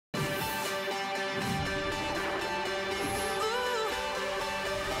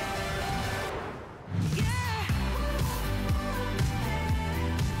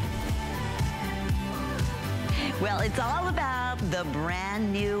Well, it's all about the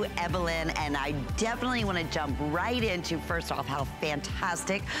brand new Evelyn, and I definitely want to jump right into, first off, how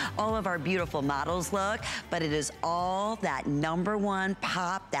fantastic all of our beautiful models look, but it is all that #1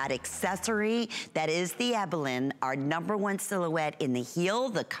 pop, that accessory that is the Evelyn, our #1 silhouette in the heel,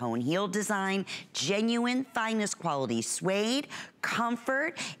 the cone heel design, genuine finest quality suede,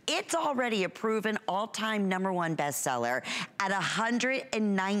 comfort. It's already a proven all-time #1 bestseller at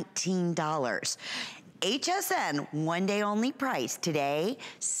 $119. HSN, one day only price today,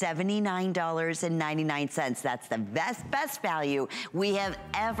 $79.99. That's the best value we have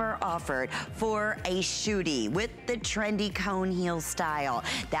ever offered for a shootie with the trendy cone heel style.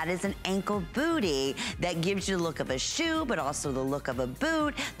 That is an ankle bootie that gives you the look of a shoe, but also the look of a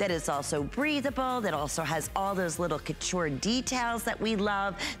boot, that is also breathable, that also has all those little couture details that we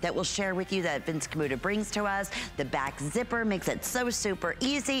love, that we'll share with you, that Vince Camuto brings to us. The back zipper makes it so super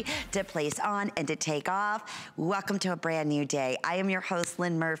easy to place on and to take off. Welcome to a brand new day. I am your host,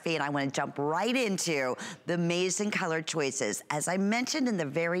 Lynn Murphy, and I want to jump right into the amazing color choices. As I mentioned in the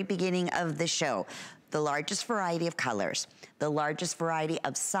very beginning of the show, the largest variety of colors, the largest variety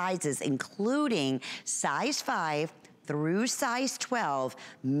of sizes, including size 5 through size 12,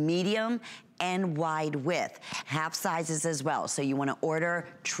 medium and wide width, half sizes as well. So you wanna order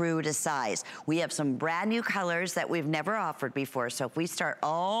true to size. We have some brand new colors that we've never offered before. So if we start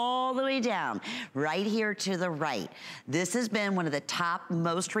all the way down, right here to the right, this has been one of the top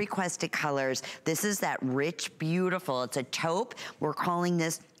most requested colors. This is that rich, beautiful, it's a taupe. We're calling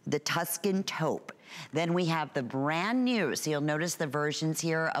this the Tuscan taupe. Then we have the brand new, so you'll notice the versions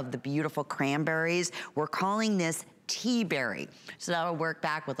here of the beautiful cranberries. We're calling this tea berry. So that'll work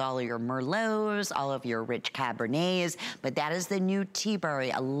back with all of your Merlots, all of your rich Cabernets, but that is the new tea berry,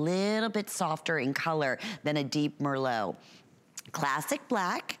 a little bit softer in color than a deep Merlot. Classic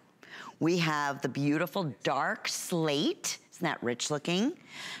black. We have the beautiful dark slate. Isn't that rich looking?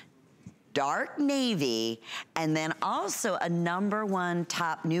 Dark navy, and then also a #1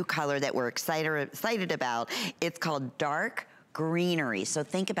 top new color that we're excited about. It's called dark greenery. So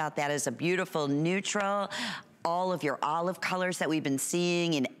think about that as a beautiful neutral, all of your olive colors that we've been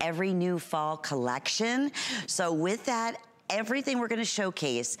seeing in every new fall collection. So with that, everything we're gonna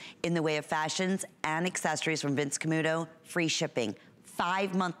showcase in the way of fashions and accessories from Vince Camuto, free shipping.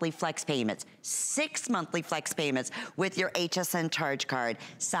 5 monthly flex payments, 6 monthly flex payments with your HSN charge card.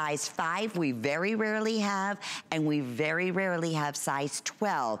 Size 5 we very rarely have, and we very rarely have size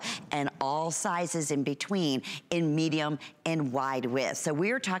 12, and all sizes in between in medium and wide width. So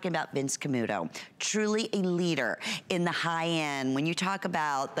we're talking about Vince Camuto, truly a leader in the high end. When you talk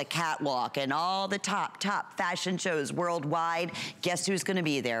about the catwalk and all the top fashion shows worldwide, guess who's gonna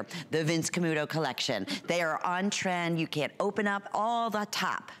be there? The Vince Camuto collection. They are on trend. You can't open up all the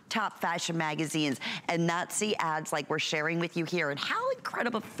top fashion magazines and not see ads like we're sharing with you here. And how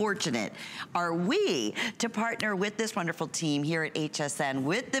incredible fortunate are we to partner with this wonderful team here at HSN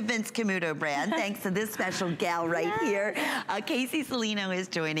with the Vince Camuto brand, thanks to this special gal right here. Casey Salino is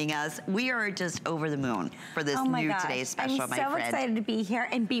joining us. We are just over the moon for this new Today's Special, my friend. I'm so excited to be here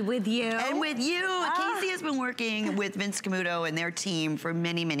and be with you. And with you. Casey has been working with Vince Camuto and their team for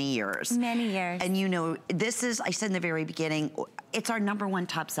many, many years. Many years. And you know, this is, I said in the very beginning, it's our #1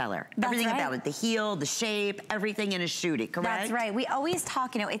 top seller. Everything about it, the heel, the shape, everything in a shootie, correct? That's right. We always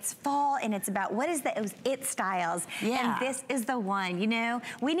talk, you know, it's fall and it's about what is those it styles. Yeah. And this is the one, you know.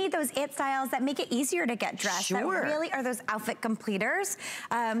 We need those it styles that make it easier to get dressed. Sure. That really are those outfit completers.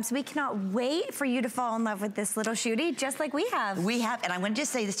 So we cannot wait for you to fall in love with this little shootie, just like we have. We have, and I want to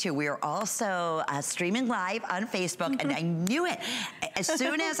just say this too, we are also streaming live on Facebook, and I knew it. As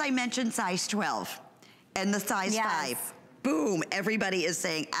soon as I mentioned size 12 and the size 5, boom, everybody is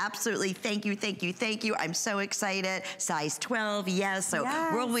saying absolutely, thank you, thank you, thank you. I'm so excited. Size 12, yes. So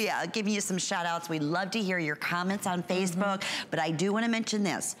we'll be giving you some shout outs. We'd love to hear your comments on Facebook, but I do want to mention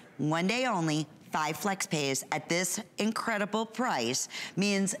this. One day only, 5 flex pays at this incredible price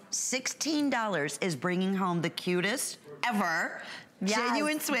means $16 is bringing home the cutest ever. Yes.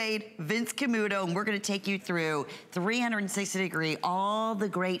 Genuine suede, Vince Camuto, and we're gonna take you through 360-degree, all the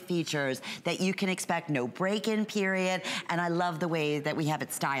great features that you can expect, no break-in period, and I love the way that we have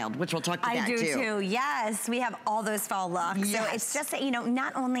it styled, which we'll talk to that too. I do too, yes. We have all those fall looks. Yes. So it's just, you know,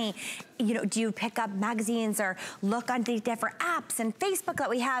 not only, you know, do you pick up magazines or look on the different apps and Facebook that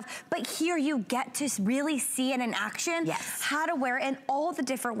we have, but here you get to really see it in action, how to wear it in all the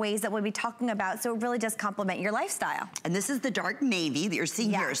different ways that we'll be talking about, so it really does complement your lifestyle. And this is the dark navy navy that you're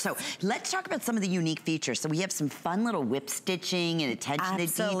seeing here. So let's talk about some of the unique features. So we have some fun little whip stitching and attention to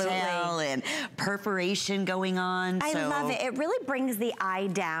detail and perforation going on. I love it. It really brings the eye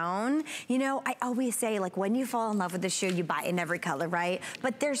down. You know, I always say, like, when you fall in love with the shoe, you buy it in every color, right?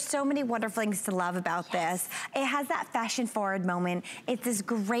 But there's so many wonderful things to love about this. It has that fashion forward moment. It's this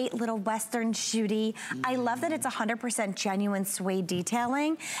great little Western shooty. I love that it's 100% genuine suede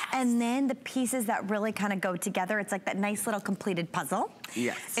detailing. And then the pieces that really kind of go together, it's like that nice little completed puzzle.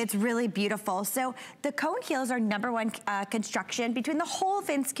 Yes. It's really beautiful. So the cone heels are #1 construction between the whole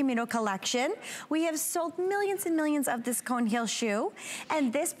Vince Camuto collection. We have sold millions and millions of this cone heel shoe.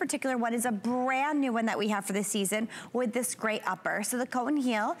 And this particular one is a brand new one that we have for this season with this great upper. So the cone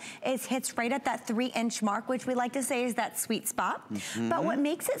heel hits right at that 3-inch mark, which we like to say is that sweet spot. But what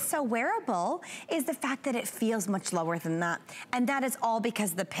makes it so wearable is the fact that it feels much lower than that. And that is all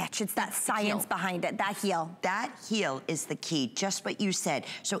because of the pitch. It's that science behind it, that heel. That heel is the key, just what you said.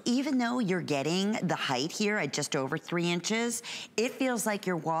 So even though you're getting the height here at just over 3 inches, it feels like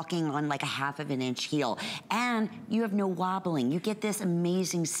you're walking on like a 1/2 inch heel. And you have no wobbling. You get this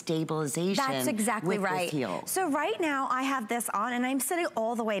amazing stabilization. That's exactly with right. This heel. So right now I have this on and I'm sitting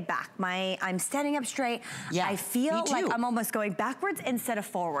all the way back. I'm standing up straight. Yeah, I feel like I'm almost going backwards instead of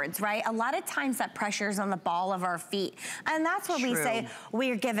forwards, right? A lot of times that pressure is on the ball of our feet. And that's what we say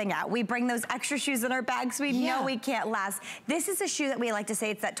we're giving out. We bring those extra shoes in our bags. We know we can't last. This is a shoe that we like to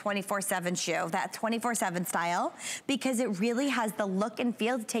say it's that 24/7 shoe, that 24/7 style, because it really has the look and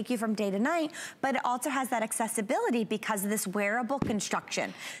feel to take you from day to night, but it also has that accessibility because of this wearable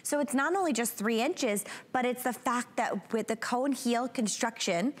construction. So it's not only just 3 inches, but it's the fact that with the cone heel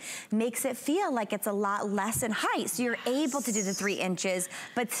construction makes it feel like it's a lot less in height. So you're able to do the 3 inches,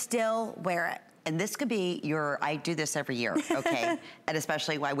 but still wear it. And this could be I do this every year, okay? And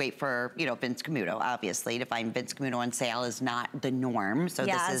especially when I wait for, you know, Vince Camuto, obviously. To find Vince Camuto on sale is not the norm. So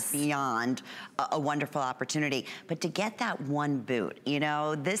this is beyond a wonderful opportunity. But to get that one boot, you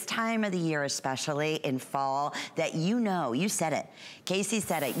know, this time of the year, especially in fall, that you said it. Casey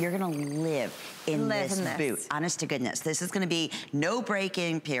said it, you're gonna live in this boot. Honest to goodness. This is gonna be no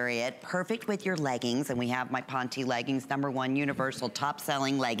break-in period, perfect with your leggings. And we have my Ponte leggings, #1 universal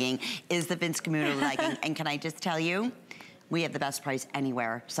top-selling legging is the Vince Camuto legging. And can I just tell you, we have the best price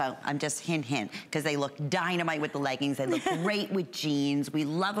anywhere. So I'm just hint, because they look dynamite with the leggings. They look great with jeans. We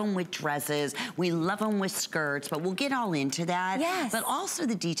love them with dresses. We love them with skirts, but we'll get all into that. Yes. But also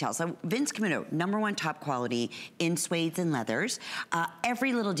the details. So Vince Camuto, #1 top quality in suedes and leathers.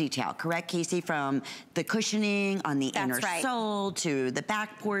 Every little detail, correct, Casey? From the cushioning on the inner sole to the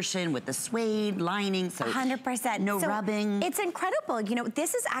back portion with the suede lining. So 100%. No rubbing. It's incredible. You know,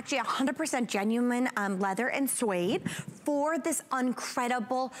 this is actually 100% genuine leather and suede for this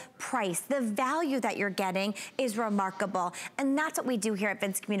incredible price. The value that you're getting is remarkable. And that's what we do here at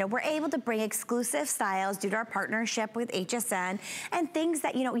Vince Camuto. We're able to bring exclusive styles due to our partnership with HSN and things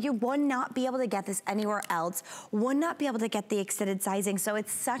that, you know, you would not be able to get this anywhere else, would not be able to get the extended sizing. So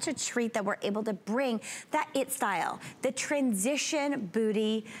it's such a treat that we're able to bring that it style, the transition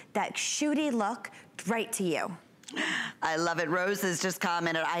booty, that shooty look right to you. I love it. Rose has just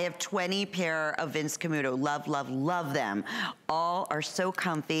commented, I have 20 pair of Vince Camuto. Love, love, love them. All are so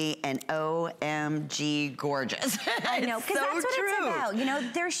comfy and OMG gorgeous. I know, because that's what it's about. You know,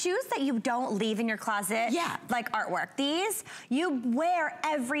 there's shoes that you don't leave in your closet, like artwork. These, you wear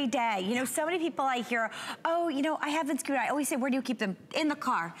every day. You know, so many people I hear, oh, you know, I have Vince Camuto. I always say, where do you keep them? In the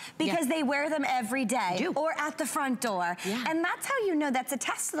car. Because they wear them every day. Or at the front door. And that's how you know that's a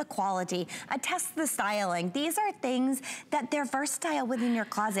test of the quality, a test of the styling. These are things that they're versatile within your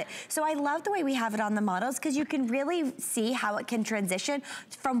closet. So I love the way we have it on the models because you can really see how it can transition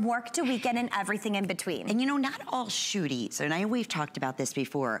from work to weekend and everything in between. And you know, not all shooties, and I know we've talked about this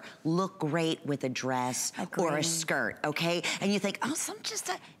before, look great with a dress or a skirt, okay? And you think, oh,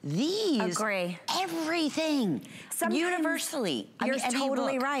 these, everything, universally. You're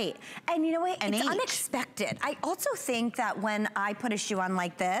totally right. And you know what, it's unexpected. I also think that when I put a shoe on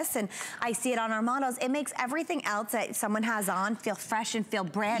like this and I see it on our models, it makes everything else that someone has on feel fresh and feel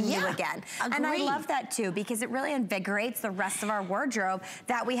brand new again. And I love that too, because it really invigorates the rest of our wardrobe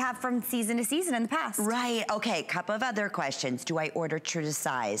that we have from season to season in the past. Right, okay, couple of other questions. Do I order true to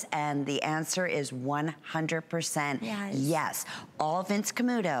size? And the answer is 100% yes. All Vince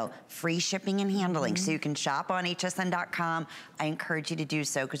Camuto, free shipping and handling. So you can shop on hsn.com. I encourage you to do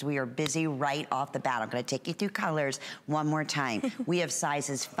so because we are busy right off the bat. I'm gonna take you through colors one more time. We have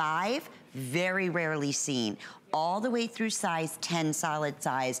sizes 5, very rarely seen, all the way through size 10 solid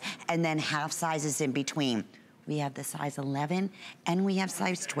size, and then half sizes in between. We have the size 11 and we have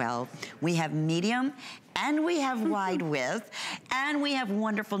size 12. We have medium and we have wide width and we have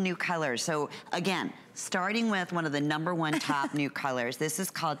wonderful new colors. So again, starting with one of the #1 top new colors. This is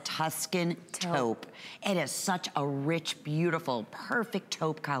called Tuscan Taupe. It is such a rich, beautiful, perfect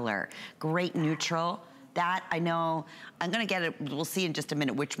taupe color. Great neutral. That, I know, I'm gonna get it, we'll see in just a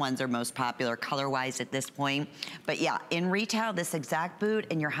minute which ones are most popular color-wise at this point. But yeah, in retail, this exact boot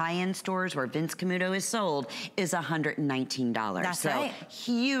in your high-end stores where Vince Camuto is sold is $119. That's right.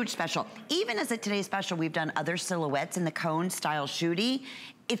 Huge special. Even as a today's special, we've done other silhouettes in the cone style shooty.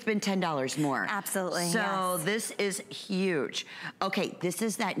 It's been $10 more. Absolutely, So yes. this is huge. Okay, this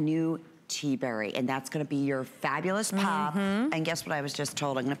is that new Tea-berry, and that's gonna be your fabulous pop. And guess what I was just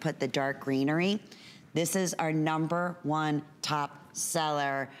told? I'm gonna put the dark greenery. This is our #1 top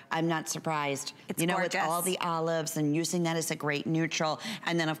seller. I'm not surprised. It's you know, gorgeous. with all the olives and using that as a great neutral,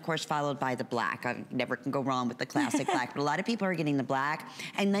 and then of course followed by the black. I never can go wrong with the classic black, but a lot of people are getting the black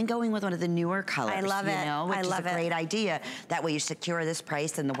and then going with one of the newer colors. I love it. You know, which I love is a great idea. That way you secure this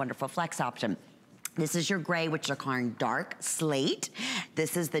price and the wonderful flex option. This is your gray, which they're calling dark slate.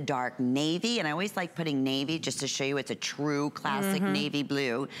 This is the dark navy, and I always like putting navy just to show you it's a true classic navy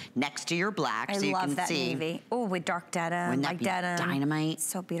blue next to your black, so you can see. I love that navy. Oh, with dark denim, Wouldn't that like be denim. dynamite?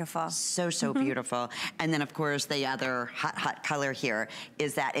 So beautiful. So beautiful. And then of course the other hot color here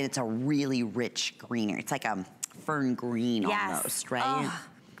is that, and it's a really rich greener. It's like a fern green almost, right? Oh.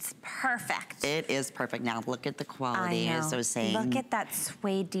 It's perfect. It is perfect. Now look at the quality, as I was saying. Look at that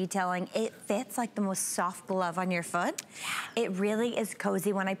suede detailing. It fits like the most soft glove on your foot. Yeah. It really is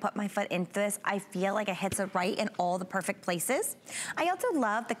cozy. When I put my foot into this, I feel like it hits it right in all the perfect places. I also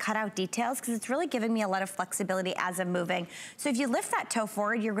love the cutout details because it's really giving me a lot of flexibility as I'm moving. So if you lift that toe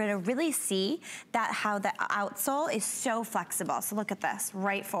forward, you're gonna really see that how the outsole is so flexible. So look at this,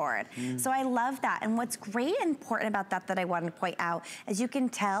 right forward. So I love that. And what's great and important about that I wanted to point out, as you can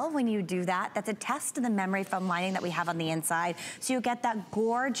tell when you do that, that's a test of the memory foam lining that we have on the inside. So you get that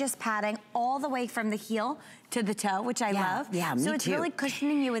gorgeous padding all the way from the heel to the toe, which I love. Yeah, me So it's too. really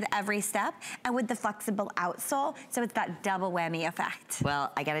cushioning you with every step and with the flexible outsole. So it's that double whammy effect.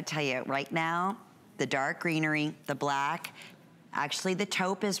 Well, I gotta tell you, right now, the dark greenery, the black, actually the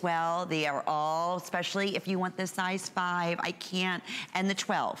taupe as well. They are all, especially if you want the size 5, I can't, and the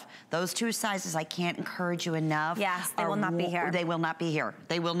 12. Those two sizes, I can't encourage you enough. Yes, they will not be here. They will not be here.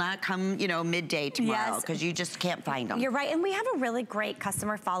 They will not come, you know, midday tomorrow, Yes. because you just can't find them. You're right, and we have a really great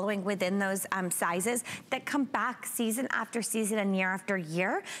customer following within those sizes that come back season after season and year after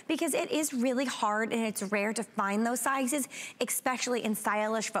year, because it is really hard and it's rare to find those sizes, especially in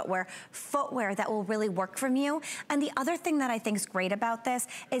stylish footwear that will really work from you. And the other thing that I think is great about this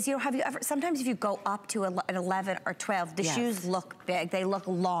is, you know, have you ever, sometimes if you go up to an 11 or 12, the shoes look big, they look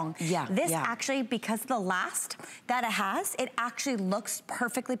long. This actually, because of the last that it has, it actually looks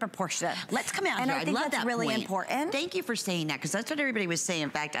perfectly proportionate. Let's come out and here. I think love that's that really point. important. Thank you for saying that, because that's what everybody was saying.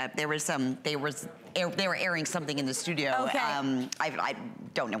 In fact, they were airing something in the studio. Okay. I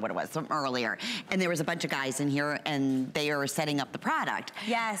don't know what it was, something earlier. And there was a bunch of guys in here and they were setting up the product.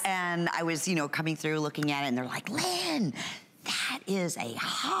 Yes. And I was, you know, coming through looking at it and they're like, Lynn, that is a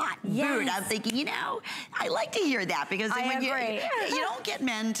hot boot. I'm thinking, you know, I like to hear that, because when you don't get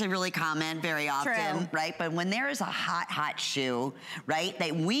men to really comment very often, right? But when there is a hot shoe, right,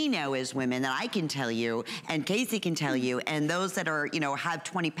 that we know as women, that I can tell you, and Casey can tell you, and those that are, you know, have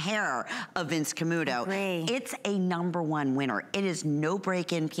 20 pair of Vince Camuto, it's a #1 winner. It is no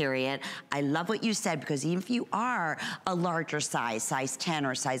break-in period. I love what you said, because even if you are a larger size 10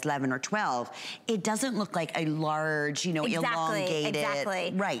 or size 11 or 12, it doesn't look like a large, you know, elongated,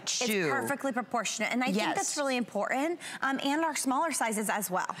 right, shoe. It's perfectly proportionate, and I think that's really important, and our smaller sizes as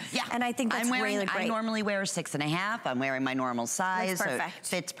well. Yeah, and I think that's really great. I normally wear a 6.5. I'm wearing my normal size, so it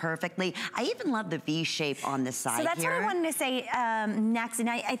fits perfectly. I even love the V shape on the side here. So that's what I wanted to say next, and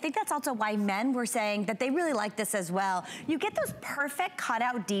I think that's also why men were saying that they really like this as well. You get those perfect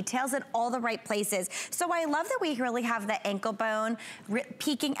cutout details in all the right places. So I love that we really have the ankle bone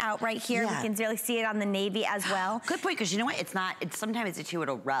peeking out right here. We can really see it on the navy as well. Good point, because you know what? It's not, sometimes it's you,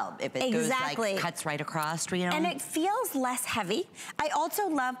 it'll rub. If it goes like, cuts right across, you know? And it feels less heavy. I also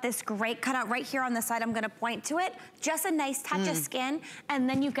love this great cutout right here on the side. I'm gonna point to it. Just a nice touch of skin, and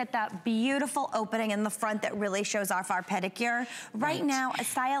then you get that beautiful opening in the front that really shows off our pedicure. Right now, a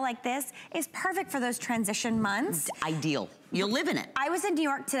style like this is perfect for those transition months. Ideal. You'll live in it. I was in New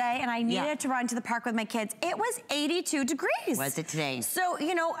York today and I needed to run to the park with my kids. It was 82 degrees. Was it today? So,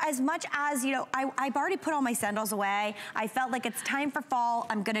 you know, as much as, you know, I've already put all my sandals away. I felt like it's time for fall.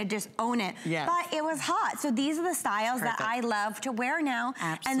 I'm gonna just own it. Yes. But it was hot. So these are the styles that I love to wear now.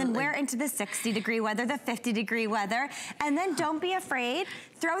 Absolutely. And then wear into the 60-degree weather, the 50-degree weather. And then don't be afraid.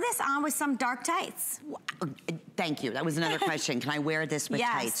 Throw this on with some dark tights. Thank you. That was another question. Can I wear this with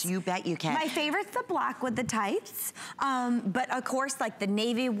tights? You bet you can. My favorite's the black with the tights. But of course, like the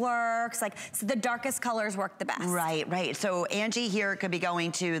navy works, like so the darkest colors work the best. Right, right. So Angie here could be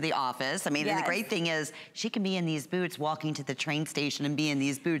going to the office. I mean, and the great thing is she can be in these boots walking to the train station and be in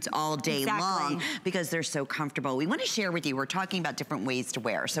these boots all day long because they're so comfortable. We want to share with you, we're talking about different ways to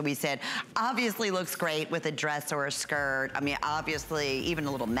wear. So we said, obviously looks great with a dress or a skirt. I mean, obviously even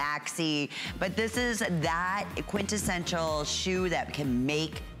a little maxi, but this is that quintessential shoe that can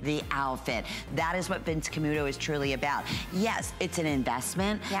make the outfit. That is what Vince Camuto is truly about. Yes, it's an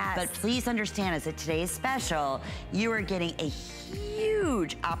investment, but please understand as a today's special, you are getting a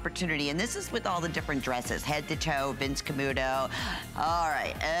huge opportunity, and this is with all the different dresses, head to toe, Vince Camuto. All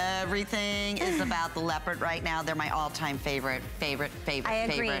right, everything is about the leopard right now. They're my all-time favorite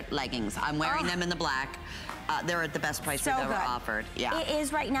leggings. I'm wearing them in the black. They're at the best price we've ever offered. Yeah. It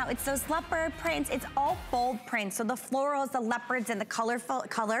is right now. It's those leopard prints. It's all bold prints. So the florals, the leopards, and the colorful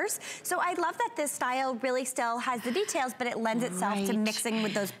colors. So I love that this style really still has the details, but it lends itself to mixing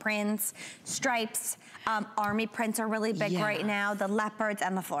with those prints, stripes. Army prints are really big right now, the leopards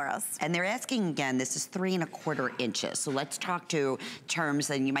and the florals. And they're asking again, this is 3¼ inches. So let's talk to terms,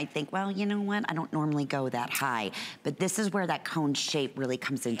 and you might think, well, you know what? I don't normally go that high. But this is where that cone shape really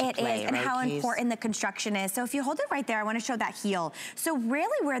comes into play. It is, and how important the construction is. So if you hold it right there, I want to show that heel. So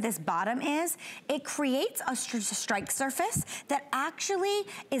really where this bottom is, it creates a strike surface that actually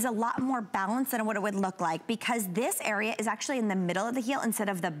is a lot more balanced than what it would look like, because this area is actually in the middle of the heel instead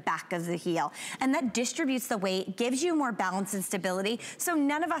of the back of the heel. And that distributes the weight, gives you more balance and stability. So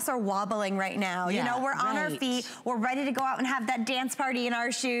none of us are wobbling right now. You know, we're on our feet. We're ready to go out and have that dance party in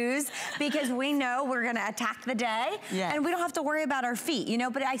our shoes because we know we're going to attack the day. And we don't have to worry about our feet, you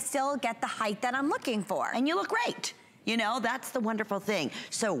know, but I still get the height that I'm looking for. And you look great. You know, that's the wonderful thing.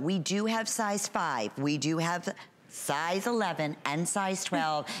 So we do have size 5. We do have size 11 and size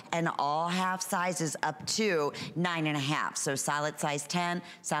 12 and all half sizes up to 9½. So solid size 10,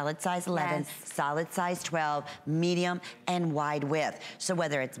 solid size 11, solid size 12, medium and wide width. So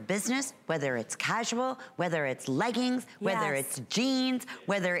whether it's business, whether it's casual, whether it's leggings, whether it's jeans,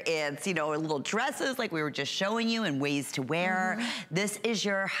 whether it's, you know, little dresses like we were just showing you and ways to wear, this is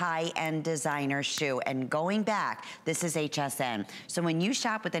your high-end designer shoe. And going back, this is HSN. So when you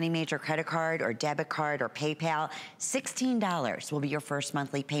shop with any major credit card or debit card or PayPal, $16 will be your first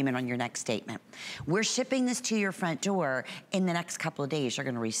monthly payment on your next statement. We're shipping this to your front door. In the next couple of days, you're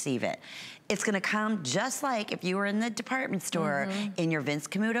gonna receive it. It's gonna come just like if you were in the department store in your Vince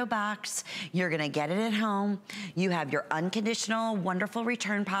Camuto box. You're gonna get it at home. You have your unconditional, wonderful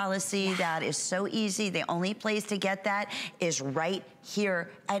return policy that is so easy. The only place to get that is right here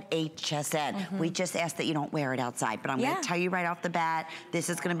at HSN. We just ask that you don't wear it outside, but I'm gonna tell you right off the bat, this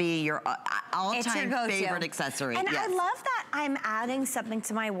is gonna be your all-time favorite accessory. And I love that I'm adding something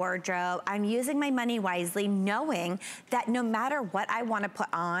to my wardrobe. I'm using my money wisely, knowing that no matter what I wanna put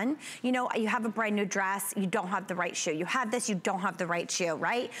on, you know, you have a brand new dress, you don't have the right shoe. You have this, you don't have the right shoe,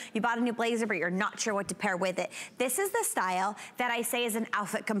 right? You bought a new blazer, but you're not sure what to pair with it. This is the style that I say is an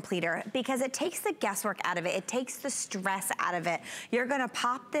outfit completer because it takes the guesswork out of it. It takes the stress out of it. You're gonna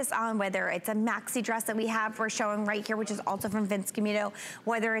pop this on, whether it's a maxi dress that we're showing right here, which is also from Vince Camuto,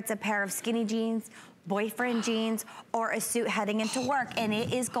 whether it's a pair of skinny jeans, boyfriend jeans, or a suit heading into work, and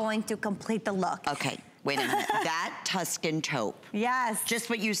it is going to complete the look. Okay. Wait a minute, that Tuscan taupe. Just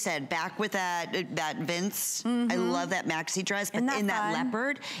what you said, back with that Vince. I love that maxi dress, but in that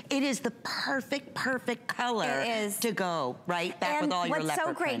leopard, it is the perfect color to go, right? Back with all your leopard what's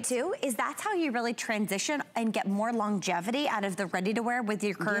so great too, is that's how you really transition and get more longevity out of the ready to wear with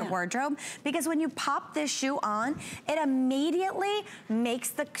your current wardrobe. Because when you pop this shoe on, it immediately makes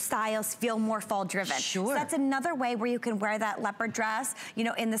the styles feel more fall driven. So that's another way where you can wear that leopard dress, you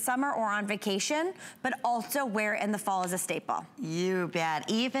know, in the summer or on vacation, but also wear it in the fall as a staple. You bet.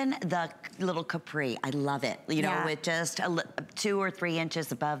 Even the little capri, I love it. You know, with just 2 or 3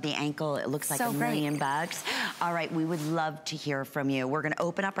 inches above the ankle, it looks like $1 million bucks. All right, we would love to hear from you. We're gonna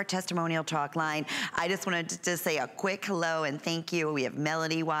open up our testimonial talk line. I just wanted to just say a quick hello and thank you. We have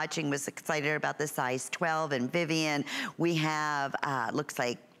Melody watching, was excited about the size 12, and Vivian. We have, looks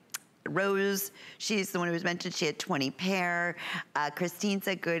like Rose, she's the one who was mentioned. She had 20 pair. Christine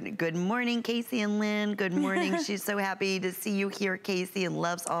said, good morning, Casey and Lynn. Good morning. She's so happy to see you here, Casey, and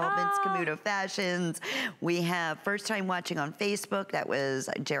loves all Vince Camuto fashions. We have first time watching on Facebook. That was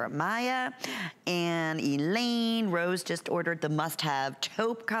Jeremiah and Elaine. Rose just ordered the must-have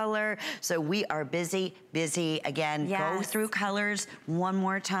taupe color. So we are busy. Again, go through colors one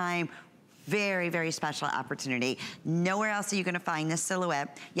more time. Very, very special opportunity. Nowhere else are you gonna find this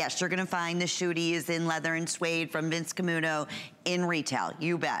silhouette. Yes, you're gonna find the shooties in leather and suede from Vince Camuto in retail.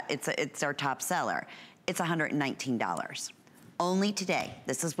 You bet, it's our top seller. It's $119. Only today.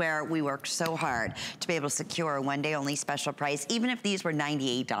 This is where we worked so hard to be able to secure a one day only special price, even if these were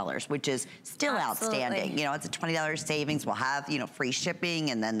 $98, which is still outstanding. You know, it's a $20 savings. We'll have, you know, free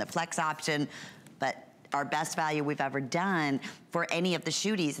shipping and then the flex option, but our best value we've ever done for any of the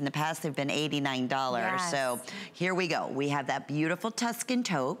shooties. In the past, they've been $89. Yes. So here we go. We have that beautiful Tuscan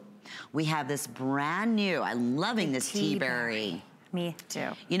taupe. We have this brand new, I'm loving this Tea-Berry. Me too.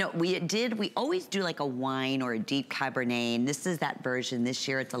 You know, we always do like a wine or a deep Cabernet, and this is that version. This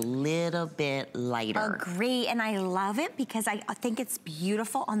year it's a little bit lighter. Agree, and I love it because I think it's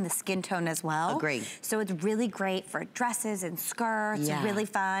beautiful on the skin tone as well. Agree. So it's really great for dresses and skirts, really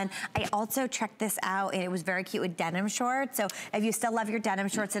fun. I also checked this out, and it was very cute with denim shorts. So if you still love your denim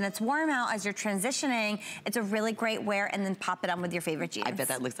shorts and it's warm out as you're transitioning, it's a really great wear, and then pop it on with your favorite jeans. I bet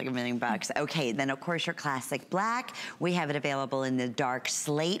that looks like $1 million. Okay, then of course your classic black. We have it available in the dark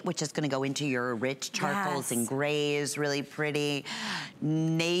slate, which is going to go into your rich charcoals and grays, really pretty.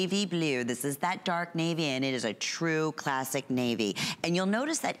 Navy blue, this is that dark navy, and it is a true classic navy. And you'll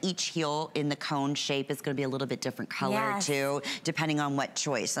notice that each heel in the cone shape is going to be a little bit different color too, depending on what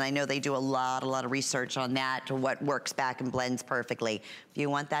choice. And I know they do a lot of research on that to what works back and blends perfectly. If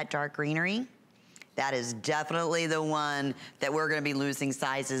you want that dark greenery, that is definitely the one that we're gonna be losing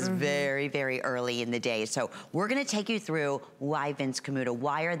sizes very, very early in the day. So we're gonna take you through why Vince Camuto,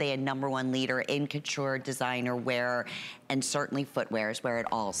 why are they a #1 leader in couture designer wear, and certainly footwear is where it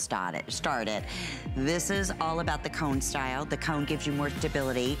all started. This is all about the cone style. The cone gives you more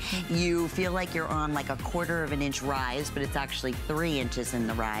stability. You feel like you're on like a 1/4 of an inch rise, but it's actually 3 inches in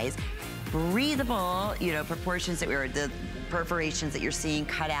the rise. Breathable, you know, proportions that the perforations that you're seeing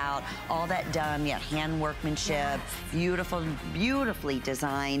cut out, all that done, hand workmanship, beautifully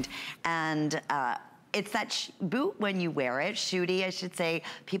designed. And it's that boot when you wear it, shooty, I should say.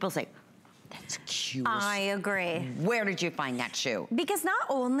 People say, that's cute. I agree. Where did you find that shoe? Because not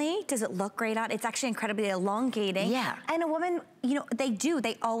only does it look great on, it's actually incredibly elongating. Yeah. And a woman, you know,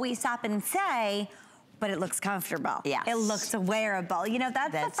 they always stop and say, but it looks comfortable. Yeah. It looks wearable. You know,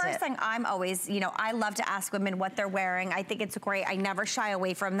 that's the first thing I'm always, you know, I love to ask women what they're wearing. I think it's great. I never shy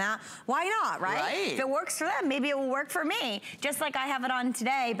away from that. Why not, right? If it works for them, maybe it will work for me. Just like I have it on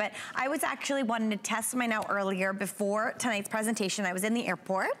today. But I was actually wanting to test mine out earlier before tonight's presentation. I was in the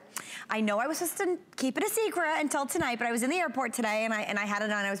airport. I know I was supposed to keep it a secret until tonight, but I was in the airport today and I had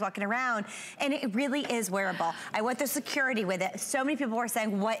it on. I was walking around, and it really is wearable. I went through security with it. So many people were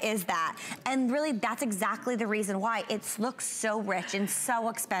saying, what is that? And really, that's exactly the reason why. It looks so rich and so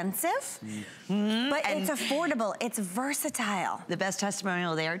expensive, but it's affordable. It's versatile. The best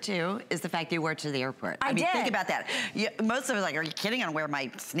testimonial there, too, is the fact you wore it to the airport. I mean, think about that. Most of us are like, are you kidding? I'm going to wear my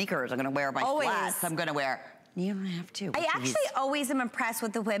sneakers. I'm going to wear my flats. I'm going to wear... You don't have to. I actually always am impressed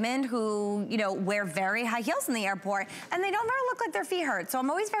with the women who, you know, wear very high heels in the airport, and they don't ever look like their feet hurt. So I'm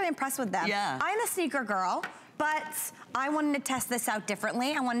always very impressed with them. Yeah. I'm a sneaker girl, but I wanted to test this out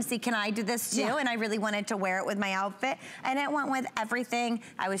differently. I wanted to see, can I do this too? And I really wanted to wear it with my outfit. And it went with everything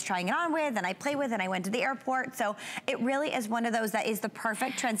I was trying it on with, and I played with, and I went to the airport. So it really is one of those that is the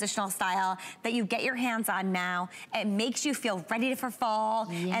perfect transitional style that you get your hands on now. It makes you feel ready for fall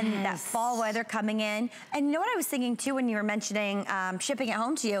and that fall weather coming in. And you know what I was thinking too when you were mentioning shipping it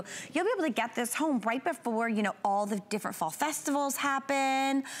home to you? You'll be able to get this home right before, you know, all the different fall festivals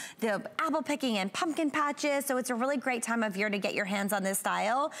happen, the apple picking and pumpkin patches. So it's a really great time of year to get your hands on this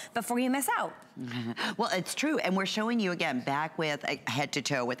style before you miss out. Well, it's true, and we're showing you again back with head to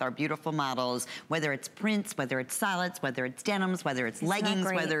toe with our beautiful models, whether it's prints, whether it's solids, whether it's denims, whether it's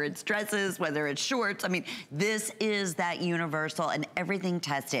leggings, whether it's dresses, whether it's shorts. I mean, this is that universal and everything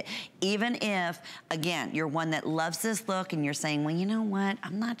tested. Even if, again, you're one that loves this look and you're saying, well, you know what,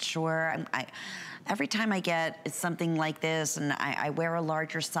 I'm not sure. Every time I get something like this and I wear a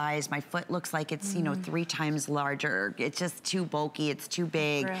larger size, my foot looks like it's, you know, 3 times larger. It's just too bulky, it's too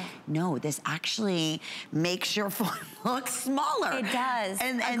big. No, this actually actually makes your foot look smaller. It does.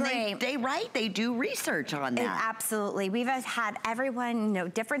 And they do research on that. Absolutely. We've had everyone, you know,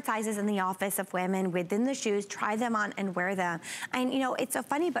 different sizes in the office of women within the shoes, try them on and wear them. And you know, it's so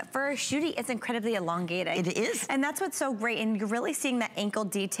funny, but for a shootie, it's incredibly elongated. It is. And that's what's so great. And you're really seeing that ankle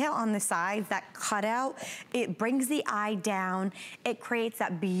detail on the sides, that cutout. It brings the eye down. It creates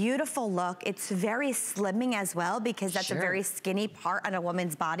that beautiful look. It's very slimming as well, because that's a very skinny part on a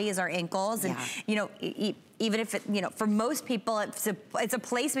woman's body is our ankles. And you know, even if it, you know, for most people, it's a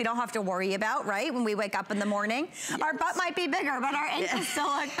place we don't have to worry about, right? When we wake up in the morning, our butt might be bigger, but our ankles still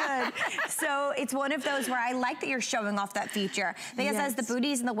look good. So it's one of those where I like that you're showing off that feature. Because as the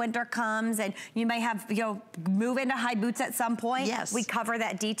booties in the winter comes, and you may have, you know, move into high boots at some point, we cover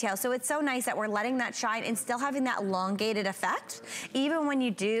that detail. So it's so nice that we're letting that shine and still having that elongated effect. Even when you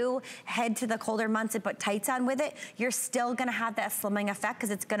do head to the colder months and put tights on with it, you're still gonna have that slimming effect,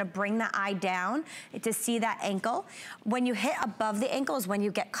 because it's gonna bring the eye down to see that ankle. When you hit above the ankle is when you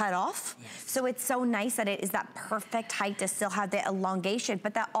get cut off. So it's so nice that it is that perfect height to still have the elongation,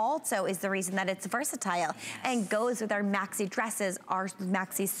 but that also is the reason that it's versatile and goes with our maxi dresses, our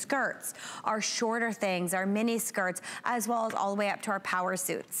maxi skirts, our shorter things, our mini skirts, as well as all the way up to our power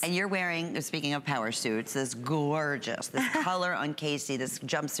suits. And you're wearing, speaking of power suits, this gorgeous, this color on Casey, this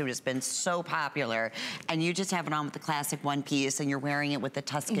jumpsuit has been so popular, and you just have it on with the classic one piece, and you're wearing it with the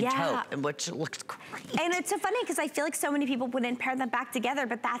Tuscan taupe, which looks great. And it's so funny, because I feel like so many people wouldn't pair them back together,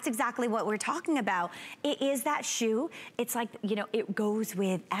 but that's exactly what we're talking about. It is that shoe. It's like, you know, it goes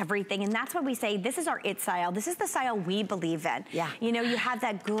with everything, and that's what we say, this is our it style. This is the style we believe in. You know, you have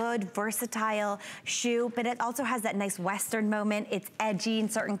that good, versatile shoe, but it also has that nice Western moment. It's edgy in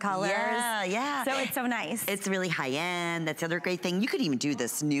certain colors. So it's so nice. It's really high-end. That's the other great thing. You could even do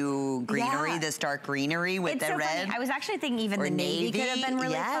this new greenery, this dark greenery with the red. Funny. I was actually thinking even the navy could have been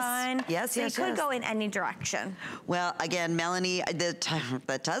really fun. So you could go in any direction. Well, again, Melanie, the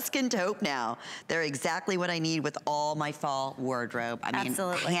Tuscan taupe now, they're exactly what I need with all my fall wardrobe. I mean,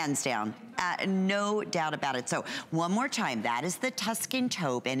 hands down. No doubt about it. So one more time, that is the Tuscan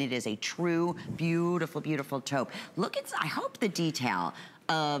taupe, and it is a true, beautiful, beautiful taupe. Look at, I hope the detail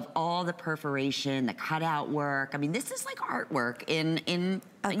of all the perforation, the cutout work. I mean, this is like artwork in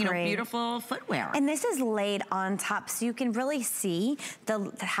you know, beautiful footwear. And this is laid on top, so you can really see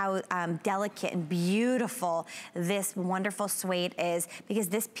how delicate and beautiful this wonderful suede is, because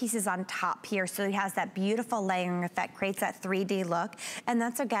this piece is on top here, so it has that beautiful layering effect, creates that 3D look, and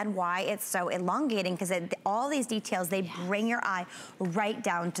that's again why it's so elongating, because all these details, they bring your eye right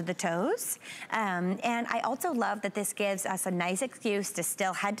down to the toes. And I also love that this gives us a nice excuse to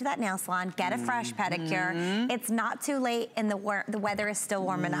still head to that nail salon, get a fresh pedicure. It's not too late, and the weather is still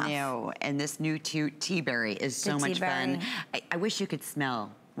warm enough. No, and this new tea-berry is so much fun. I wish you could smell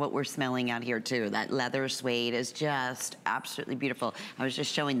what we're smelling out here too. That leather suede is just absolutely beautiful. I was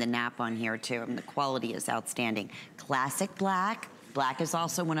just showing the nap on here too, and the quality is outstanding. Classic black. Black is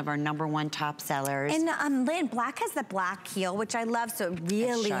also one of our #1 top sellers. And Lynn, black has the black heel, which I love, so it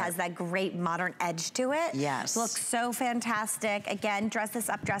really has that great modern edge to it. Looks so fantastic. Again, dress this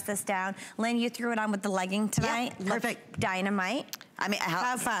up, dress this down. Lynn, you threw it on with the legging tonight. Perfect. Dynamite. I mean,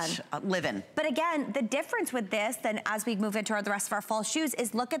 have fun. Living. But again, the difference with this, then as we move into the rest of our fall shoes,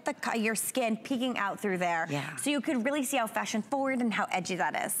 is look at your skin peeking out through there. So you could really see how fashion forward and how edgy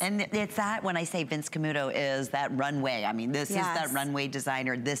that is. And it's that, when I say Vince Camuto is that runway, I mean, this is that runway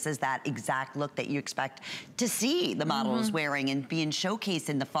designer. This is that exact look that you expect to see the models wearing and being showcased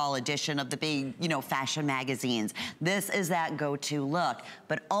in the fall edition of the big, you know, fashion magazines. This is that go-to look,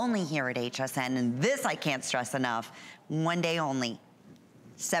 but only here at HSN, and this I can't stress enough, one day only.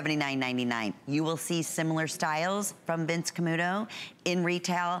 $79.99. You will see similar styles from Vince Camuto in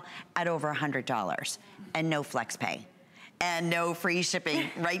retail at over $100, and no flex pay. And no free shipping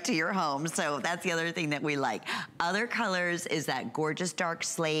right to your home. So that's the other thing that we like. Other colors is that gorgeous dark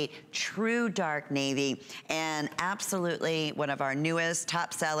slate, true dark navy, and absolutely one of our newest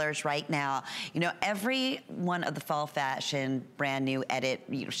top sellers right now. You know, every one of the fall fashion brand new edit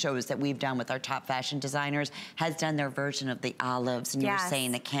shows that we've done with our top fashion designers has done their version of the olives. And you were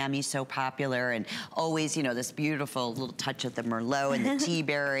saying the Camu's so popular, and always, you know, this beautiful little touch of the Merlot and the tea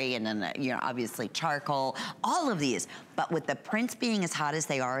berry, and then, you know, obviously charcoal, all of these. But with the prints being as hot as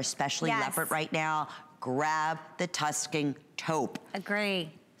they are, especially leopard right now, grab the Tuscan taupe.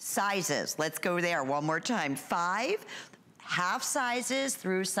 Agree. Sizes, let's go there one more time. 5 half sizes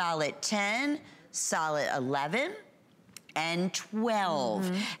through solid 10, solid 11, and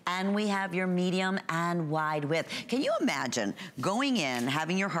 12. And we have your medium and wide width. Can you imagine going in,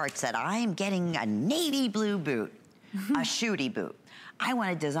 having your heart set, I am getting a navy blue boot, a shooty boot. I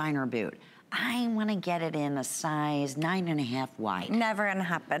want a designer boot. I want to get it in a size 9.5 wide. Never gonna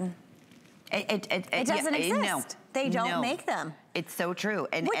happen. It doesn't exist. No. They don't make them. It's so true.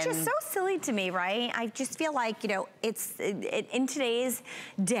 Which is so silly to me, right? I just feel like, you know, it's in today's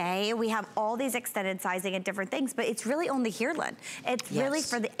day, we have all these extended sizing and different things, but it's really only here, Lynn. It's really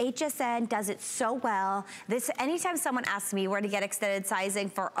for the HSN, does it so well. Anytime someone asks me where to get extended sizing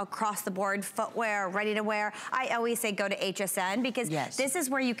for across the board footwear, ready to wear, I always say go to HSN, because this is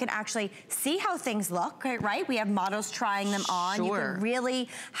where you can actually see how things look, right? We have models trying them on. You can really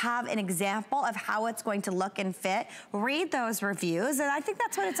have an example of how it's going to look and fit. Read those reviews, and I think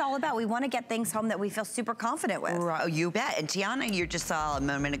that's what it's all about. We want to get things home that we feel super confident with. Right, you bet. And Tiana, you just saw a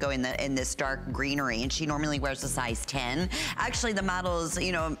moment ago in this dark greenery, and she normally wears a size 10. Actually, the models,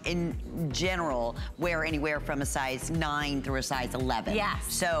 you know, in general, wear anywhere from a size 9 through a size 11.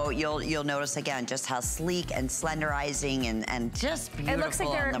 Yes. So you'll notice again just how sleek and slenderizing and just beautiful. It looks like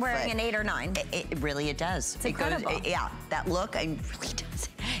they're wearing an 8 or 9. It really does. It's incredible. Yeah, that look, I really does.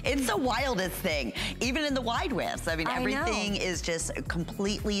 It's the wildest thing, even in the wide widths. I mean, everything is just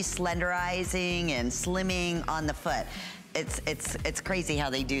completely slenderizing and slimming on the foot. It's crazy how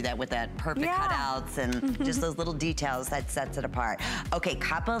they do that with that perfect cutouts and just those little details that sets it apart. Okay,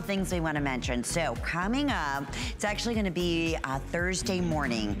 couple of things we want to mention. So coming up, it's actually going to be Thursday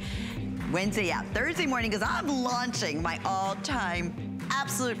morning. Wednesday, Thursday morning, because I'm launching my all-time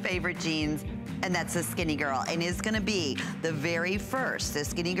absolute favorite jeans, and that's the Skinny Girl, and it's gonna be the very first. The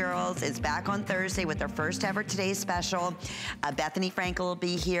Skinny Girls is back on Thursday with their first ever Today's Special. Bethany Frankel will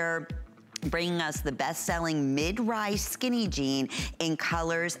be here, bringing us the best-selling mid-rise skinny jean in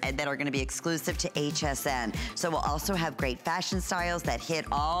colors that are gonna be exclusive to HSN. So we'll also have great fashion styles that hit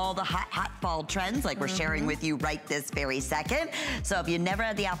all the hot fall trends like we're sharing with you right this very second. So if you never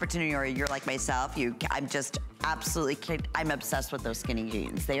had the opportunity, or you're like myself, I'm just absolutely, I'm obsessed with those skinny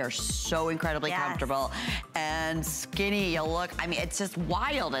jeans. They are so incredibly comfortable and skinny. You look, I mean, it's just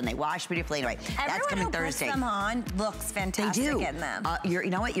wild, and they wash beautifully. Anyway, that's coming Thursday. Everyone who puts them on looks fantastic in them. You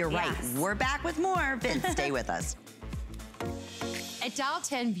know what? You're right. We're back with more. Vince, stay with us. At Dial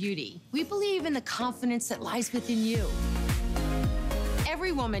 10 Beauty, we believe in the confidence that lies within you.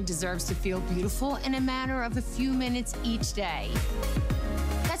 Every woman deserves to feel beautiful in a matter of a few minutes each day.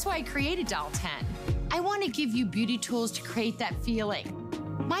 That's why I created Dial 10. I want to give you beauty tools to create that feeling.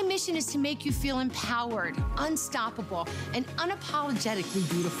 My mission is to make you feel empowered, unstoppable, and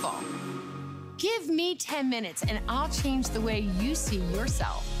unapologetically beautiful. Give me 10 minutes and I'll change the way you see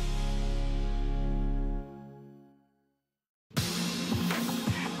yourself.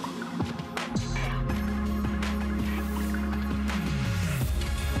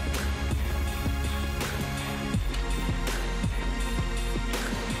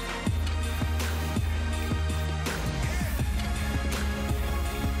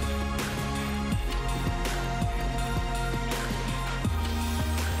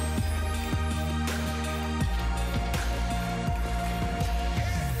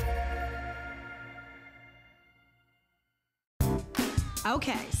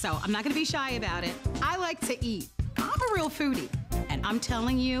 Okay, so I'm not gonna be shy about it. I like to eat. I'm a real foodie. And I'm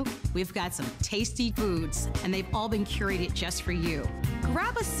telling you, we've got some tasty foods, and they've all been curated just for you.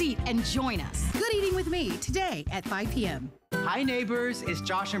 Grab a seat and join us. Good eating with me today at 5 p.m. Hi neighbors, it's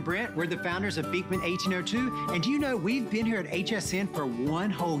Josh and Brent. We're the founders of Beekman 1802. And do you know we've been here at HSN for 1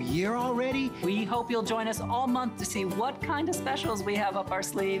 whole year already? We hope you'll join us all month to see what kind of specials we have up our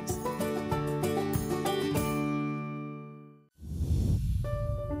sleeves.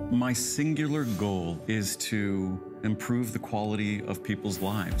 My singular goal is to improve the quality of people's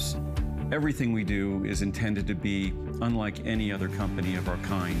lives. Everything we do is intended to be unlike any other company of our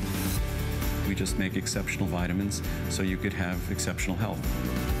kind. We just make exceptional vitamins so you could have exceptional health.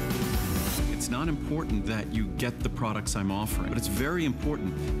 It's not important that you get the products I'm offering, but it's very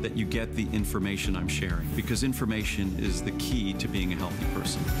important that you get the information I'm sharing, because information is the key to being a healthy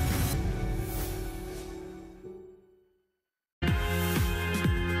person.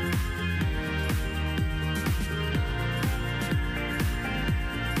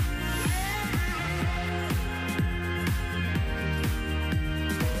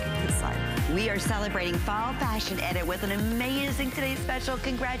 We are celebrating Fall Fashion Edit with an amazing Today's Special.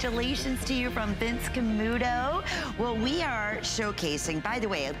 Congratulations to you from Vince Camuto. Well, we are showcasing, by the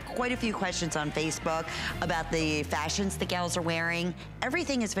way, quite a few questions on Facebook about the fashions the gals are wearing.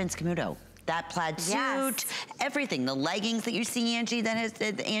 Everything is Vince Camuto. That plaid suit, everything. The leggings that you see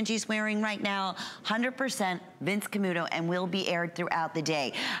Angie's wearing right now, 100% Vince Camuto, and will be aired throughout the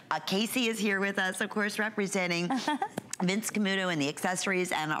day. Casey is here with us, of course, representing Vince Camuto and the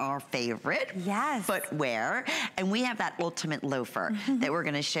accessories and our favorite footwear. And we have that ultimate loafer that we're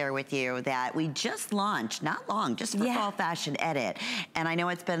gonna share with you that we just launched, not long, just for Fall Fashion Edit. And I know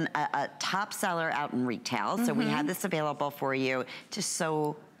it's been a top seller out in retail, so we have this available for you. Just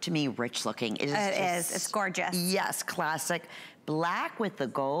so, to me, rich looking. It is. It's gorgeous. Yes, classic. Black with the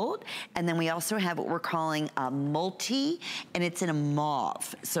gold, and then we also have what we're calling a multi, and it's in a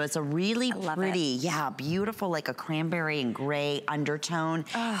mauve. So it's a really pretty, beautiful, like a cranberry and gray undertone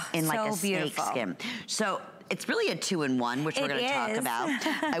in like a snake skin. So it's really a 2-in-1, which we're gonna talk about.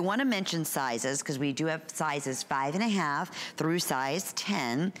 I wanna mention sizes, because we do have sizes 5.5 through size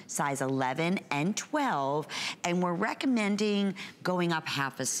 10, size 11 and 12, and we're recommending going up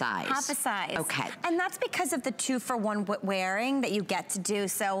half a size. Half a size. Okay. And that's because of the 2-for-1 wearing that you get to do.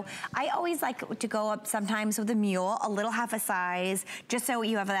 So I always like to go up sometimes with a mule, a little half a size, just so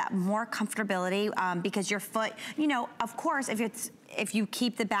you have that more comfortability, because your foot, you know, of course, if you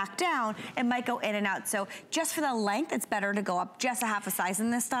keep the back down, it might go in and out. So just for the length, it's better to go up just a half a size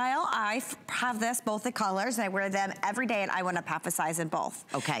in this style. I have both the colors, and I wear them every day, and I went up half a size in both.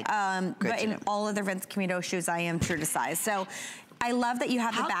 Okay, but in all of the Vince Camuto shoes, I am true to size. So I love that you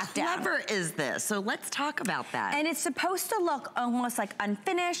have the back down. How clever is this? So let's talk about that. And it's supposed to look almost like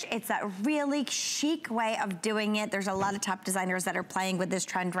unfinished. It's that really chic way of doing it. There's a lot of top designers that are playing with this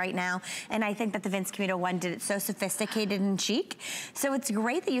trend right now. And I think that the Vince Camuto one did it so sophisticated and chic. So it's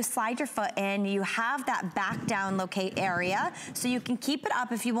great that you slide your foot in. You have that back down locate area. So you can keep it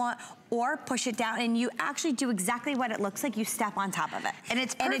up if you want, or push it down, and you actually do exactly what it looks like. You step on top of it. And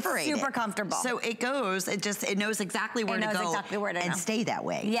it's perforated. And it's super comfortable. So it goes, it knows exactly where to go. Exactly where to go. And stay that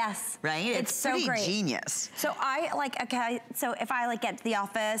way. Yes. Right? It's so pretty great. Genius. So so if I get to the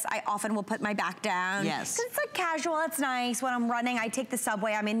office, I often will put my back down. Yes. Because it's like casual, it's nice. When I'm running, I take the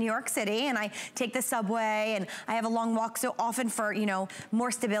subway. I'm in New York City, and I take the subway, and I have a long walk, so often for, you know, more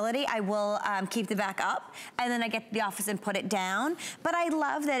stability, I will keep the back up, and then I get to the office and put it down. But I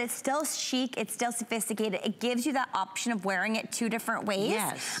love that it's still chic, it's still sophisticated. It gives you that option of wearing it 2 different ways.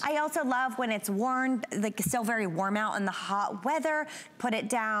 Yes. I also love when it's worn, like still very warm out in the hot weather, put it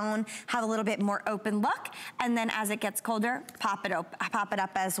down, have a little bit more open look, and then as it gets colder, pop it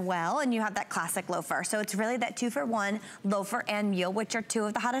up as well, and you have that classic loafer. So it's really that 2-for-1 loafer and mule, which are 2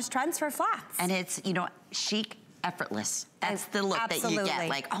 of the hottest trends for flats. And it's, you know, chic, effortless. That's the look that you get.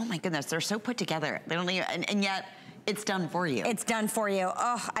 Like, oh my goodness, they're so put together. They don't even, and yet, it's done for you. It's done for you.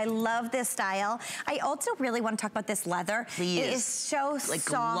 Oh, I love this style. I also really want to talk about this leather. Please. It is so like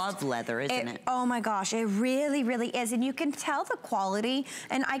soft. Glove leather, isn't it? Oh my gosh, it really, really is. And you can tell the quality,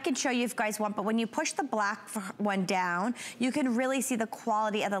 and I can show you if you guys want, but when you push the black one down, you can really see the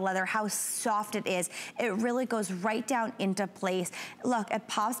quality of the leather, how soft it is. It really goes right down into place. Look, it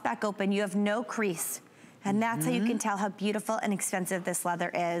pops back open. You have no crease. And that's how you can tell how beautiful and expensive this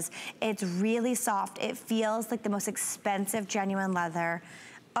leather is. It's really soft. It feels like the most expensive, genuine leather.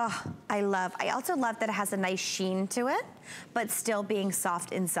 Oh, I also love that it has a nice sheen to it, but still being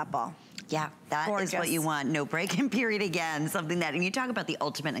soft and supple. Yeah, that is what you want. No break-in period again. Something that, and you talk about the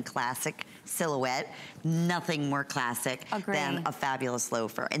ultimate and classic silhouette, nothing more classic than a fabulous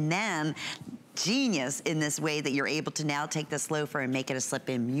loafer. And then, genius in this way that you're able to now take this loafer and make it a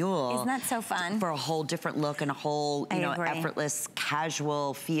slip-in mule. Isn't that so fun? For a whole different look and a whole, you know, effortless,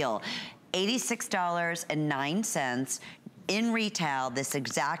 casual feel. $86.09. In retail, this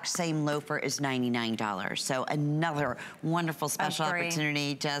exact same loafer is $99. So another wonderful special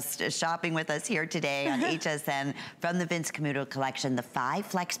opportunity. Just shopping with us here today on HSN from the Vince Camuto collection. The 5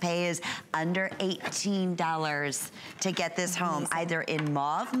 flex pay is under $18 to get this home, either in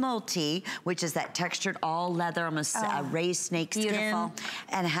mauve multi, which is that textured all leather, almost raised snake skin,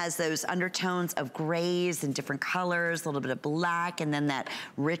 and has those undertones of grays and different colors, a little bit of black, and then that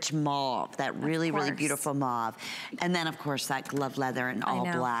rich mauve, that really, really beautiful mauve. And then, of course, that glove leather and all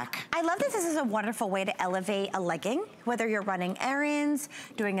black. I love that this is a wonderful way to elevate a legging, whether you're running errands,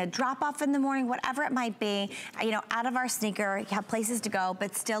 doing a drop off in the morning, whatever it might be, you know, out of our sneaker, you have places to go,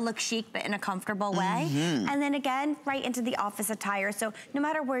 but still look chic, but in a comfortable way. And then again, right into the office attire. So no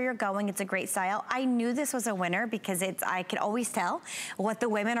matter where you're going, it's a great style. I knew this was a winner because I could always tell what the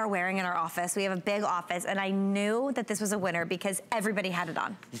women are wearing in our office. We have a big office, and I knew that this was a winner because everybody had it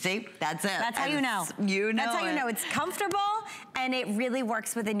on. See, that's it. That's how you know. You know That's how you know it's comfortable, and it really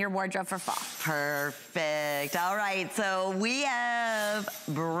works within your wardrobe for fall. Perfect. All right, so we have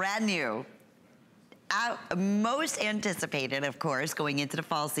brand new, most anticipated, of course, going into the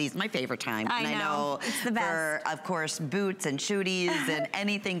fall season, my favorite time. I know. It's the best. For, of course, boots and shooties and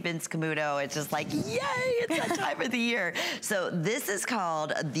anything Vince Camuto. It's just like, yay, it's that time of the year. So this is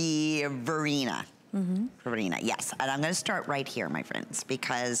called the Verena. Farina, yes. And I'm gonna start right here, my friends,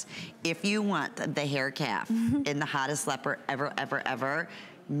 because if you want the hair calf in the hottest leopard ever, ever, ever,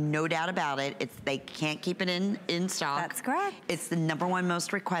 no doubt about it, they can't keep it in stock. That's correct. It's the #1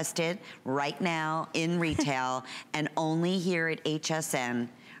 most requested right now in retail, and only here at HSN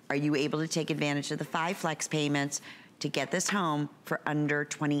are you able to take advantage of the 5 flex payments to get this home for under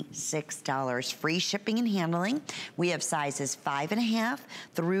 $26. Free shipping and handling. We have sizes 5.5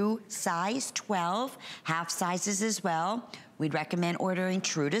 through size 12, half sizes as well. We'd recommend ordering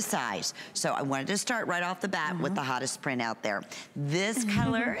true to size. So I wanted to start right off the bat with the hottest print out there. This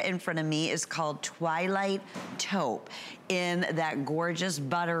color in front of me is called Twilight Taupe in that gorgeous,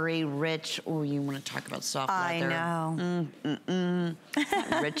 buttery, rich, oh, you want to talk about soft leather. I know.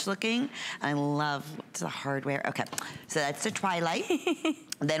 Rich looking. I love the hardware. Okay, so that's the Twilight.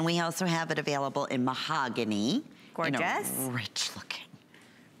 Then we also have it available in mahogany. Gorgeous. Rich looking.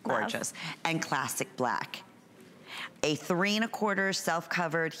 Gorgeous. And classic black. A 3 1/4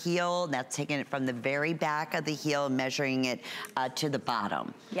 self-covered heel. That's taking it from the very back of the heel, measuring it to the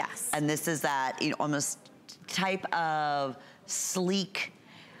bottom. Yes. And this is that almost type of sleek,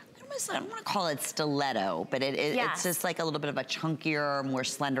 I don't want to call it stiletto, but it's just like a little bit of a chunkier, more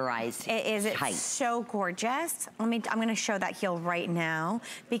slenderized It's so gorgeous. I'm gonna show that heel right now,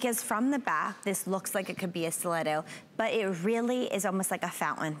 because from the back, this looks like it could be a stiletto, but it really is almost like a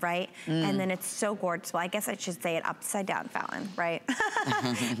fountain, right? And then it's so gorgeous. Well, I guess I should say an upside down fountain, right?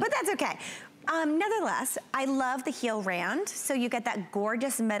 But that's okay. Nevertheless, I love the heel rand. So you get that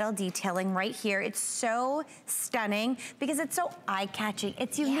gorgeous metal detailing right here. It's so stunning because it's so eye-catching.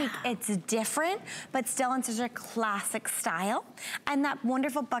 It's unique, it's different, but still in such a classic style. And that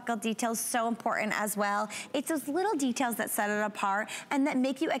wonderful buckle detail is so important as well. It's those little details that set it apart and that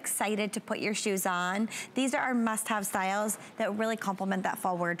make you excited to put your shoes on. These are our must-have styles that really complement that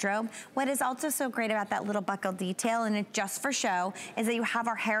fall wardrobe. What is also so great about that little buckle detail, and it just for show, is that you have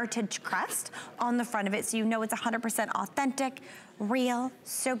our heritage crest on the front of it, so you know it's 100% authentic, real,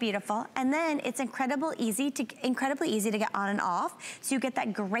 so beautiful. And then it's incredibly easy to get on and off. So you get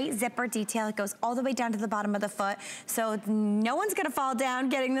that great zipper detail. It goes all the way down to the bottom of the foot. So no one's gonna fall down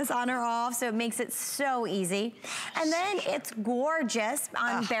getting this on or off. So it makes it so easy. And then it's gorgeous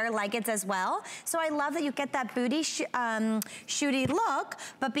on bare leggeds as well. So I love that you get that booty shooty look,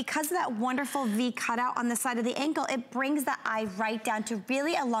 but because of that wonderful V cutout on the side of the ankle, it brings the eye right down to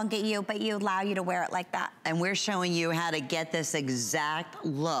really elongate you, but you allow you to wear it like that. And we're showing you how to get this exact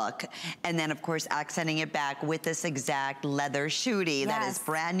look, and then of course accenting it back with this exact leather shooty that is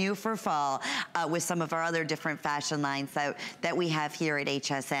brand new for fall, with some of our other different fashion lines that we have here at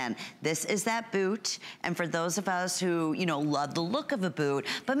HSN. This is that boot, and for those of us who love the look of a boot,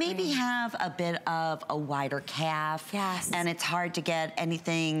 but maybe have a bit of a wider calf, and it's hard to get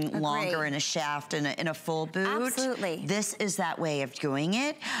anything longer in a shaft in a full boot. Absolutely. This is that way of doing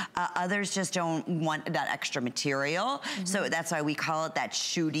it. Others just don't want that extra material, so that's why we call it that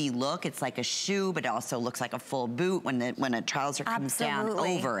shooty look. It's like a shoe, but it also looks like a full boot when a trouser comes down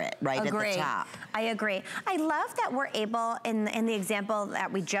over it, right at the top. I agree. I love that we're able, in the example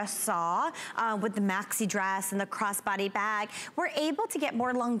that we just saw, with the maxi dress and the crossbody bag, we're able to get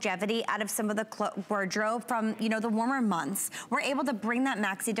more longevity out of some of the wardrobe from the warmer months. We're able to bring that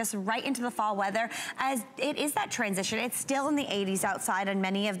maxi dress right into the fall weather, as it is that transition. It's still in the 80s outside on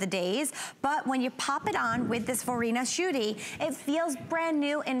many of the days, but when you pop it on with this Farina shooty, it feels brand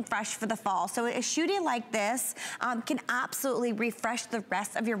new and fresh for the fall. So a shooty like this can absolutely refresh the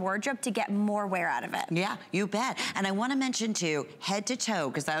rest of your wardrobe to get more wear out of it. Yeah, you bet. And I want to mention too, head to toe,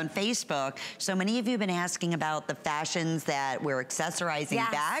 because on Facebook, so many of you have been asking about the fashions that we're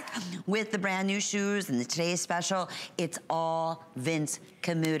accessorizing back with the brand new shoes and the today's special. It's all Vince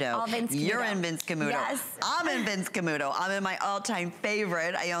Camuto. All Vince Camuto. You're in Vince Camuto. Yes. I'm in Vince Camuto. I'm in my all-time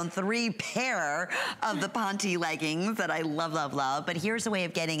favorite. I own 3 pair of the Ponte leggings that I love, love, love. But here's a way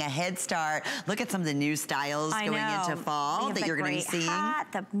of getting a head start. Look at some of the new styles going into fall that you're going to be seeing. Hat,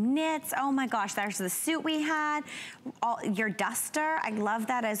 the knits. Oh my gosh, there's the suit we had. Your duster. I love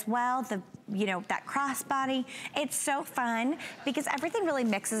that as well. That crossbody. It's so fun because everything really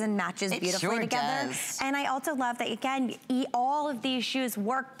mixes and matches beautifully together. Does. And I also love that, again, all of these shoes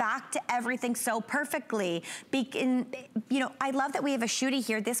work back to everything so perfectly. I love that we have a shooty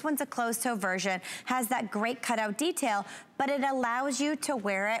here. This one's a closed toe version, has that great cutout detail, but it allows you to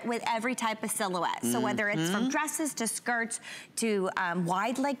wear it with every type of silhouette. So whether it's from dresses to skirts to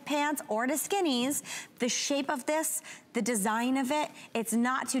wide leg pants or to skinnies, the shape of this, the design of it, it's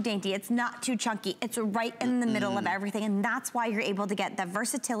not too dainty, it's not too chunky, it's right in the middle of everything, and that's why you're able to get the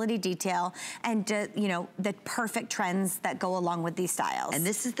versatility detail and you know, the perfect trends that go along with these styles. And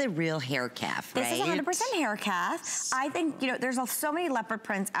this is the real hair calf, right? This is 100% hair calf. I think, you know, there's so many leopard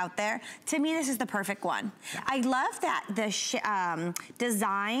prints out there. To me, this is the perfect one. Yeah. I love that the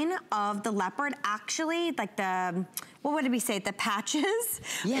design of the leopard actually, like the, what would we say, the patches?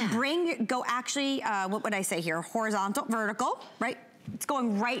 Yeah. Go actually, what would I say here? Horizontal, vertical, right? It's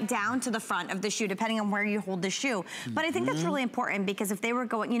going right down to the front of the shoe, depending on where you hold the shoe. But I think that's really important because if they were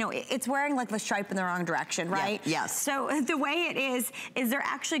going, you know, it's wearing like the stripe in the wrong direction, right? Yeah. Yes. So the way it is they're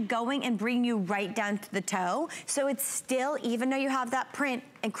actually going and bringing you right down to the toe. So it's still, even though you have that print,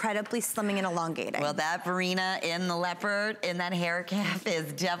 incredibly slimming and elongating. Well, that Verena in the leopard, in that hair calf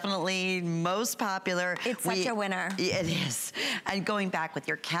is definitely most popular. It's such a winner. It is. And going back with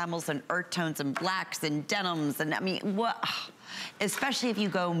your camels and earth tones and blacks and denims, and I mean, what? Especially if you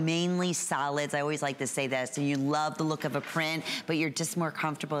go mainly solids. I always like to say this, and you love the look of a print, but you're just more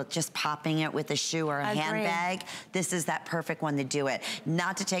comfortable just popping it with a shoe or a handbag. This is that perfect one to do it.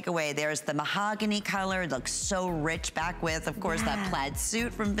 Not to take away, there's the mahogany color. It looks so rich back with, of course, that plaid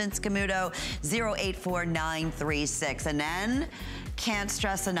suit from Vince Camuto, 084936. And then, can't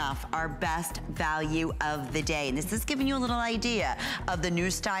stress enough, our best value of the day. And this is giving you a little idea of the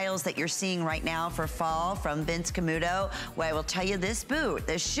new styles that you're seeing right now for fall from Vince Camuto. Well, I will tell you, this boot,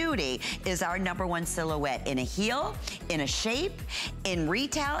 the Shooty, is our #1 silhouette in a heel, in a shape, in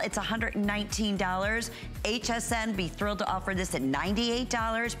retail. It's $119. HSN, be thrilled to offer this at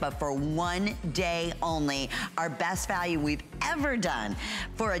 $98, but for one day only. Our best value we've ever done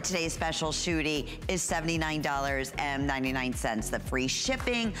for a today's special Shooty is $79.99. The free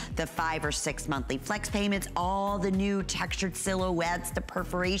shipping, the 5 or 6 monthly flex payments, all the new textured silhouettes, the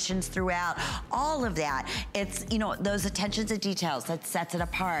perforations throughout, all of that. It's, you know, those attention to details that sets it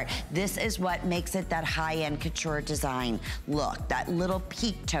apart. This is what makes it that high-end couture design look. That little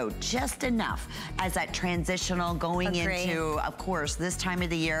peak toe, just enough as that transitional going into, of course, this time of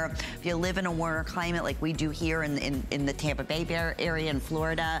the year. If you live in a warmer climate like we do here in the Tampa Bay area in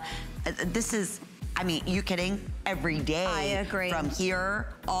Florida, this is, I mean, you kidding? Every day. I agree. From here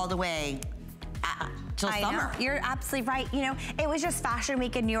all the way till summer. You're absolutely right. You know, it was just Fashion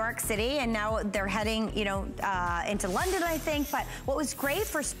Week in New York City, and now they're heading, you know, into London, I think. But what was great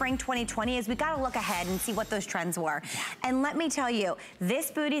for spring 2020 is we got to look ahead and see what those trends were. Yeah. And let me tell you, this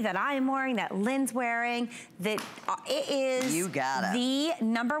booty that I'm wearing, that Lynn's wearing, that it is the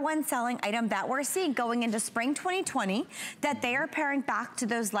 #1 selling item that we're seeing going into spring 2020, that they are pairing back to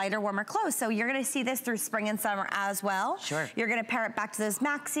those lighter, warmer clothes. So you're going to see this through spring and summer as well. Sure. You're going to pair it back to those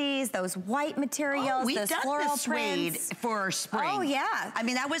maxis, those white materials. We've done the suede for spring. Oh, yeah. I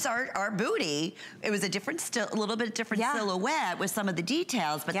mean, that was our booty. It was a different, a little bit different silhouette with some of the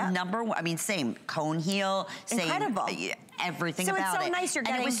details, but #1, I mean, same cone heel, same. Incredible. Everything about it. So it's so nice you're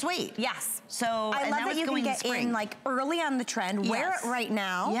getting. And it was sweet. Yes. So, I love that you can get in like early on the trend, wear it right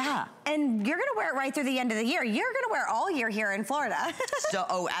now. Yeah. And you're gonna wear it right through the end of the year. You're gonna wear it all year here in Florida. So,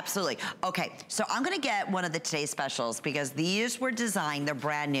 oh, absolutely. Okay, so I'm gonna get one of the today's specials because these were designed, they're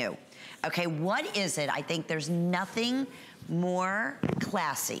brand new. Okay, what is it? I think there's nothing more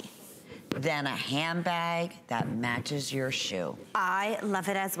classy than a handbag that matches your shoe. I love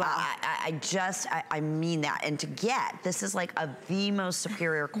it as well. I mean that. And to get, this is like the most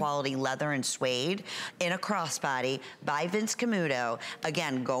superior quality leather and suede in a crossbody by Vince Camuto.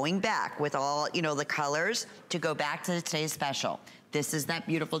 Again, going back with all, you know, the colors to go back to today's special. This is that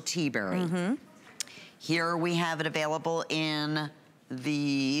beautiful T-berry. Here we have it available in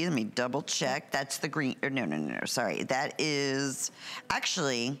the, let me double check. That's the green, or no, sorry. That is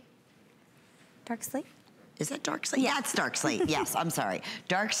actually, dark slate? Is that dark slate? Yeah, it's dark slate. Yes, I'm sorry.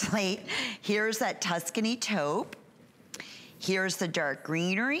 Dark slate. Here's that Tuscany taupe. Here's the dark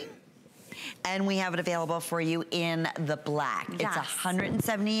greenery. And we have it available for you in the black. Yes. It's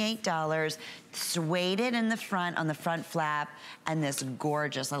 $178, suede in the front, on the front flap, and this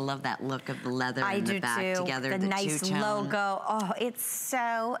gorgeous, I love that look of the leather and the back together. The nice logo. Oh, it's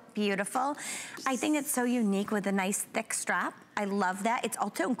so beautiful. I think it's so unique with a nice thick strap. I love that. It's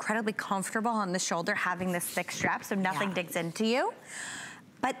also incredibly comfortable on the shoulder having this thick strap so nothing digs into you.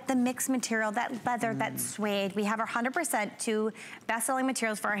 but the mixed material, that leather, that suede, we have our 100% 2 best-selling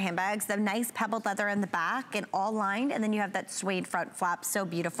materials for our handbags, the nice pebbled leather in the back and all lined, and then you have that suede front flap, so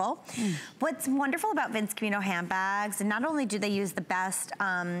beautiful. What's wonderful about Vince Camuto handbags, and not only do they use the best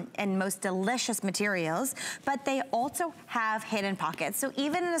and most delicious materials, but they also have hidden pockets. So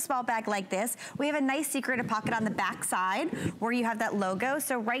even in a small bag like this, we have a nice secreted pocket on the back side where you have that logo.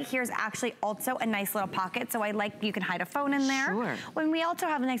 So right here is actually also a nice little pocket. So I like, you can hide a phone in there. Sure. When we also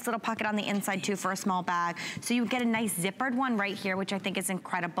have a nice little pocket on the inside too for a small bag. So you get a nice zippered one right here, which I think is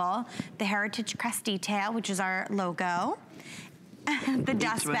incredible. The Heritage Crest detail, which is our logo. The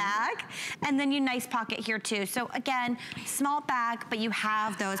dust bag, and then your nice pocket here too. So again, small bag, but you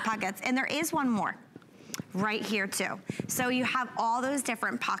have those pockets. And there is one more right here too. So you have all those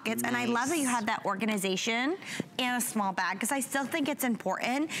different pockets, and I love that you have that organization in a small bag, because I still think it's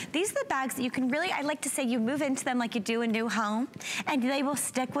important. These are the bags that you can really, I like to say, you move into them like you do a new home, and they will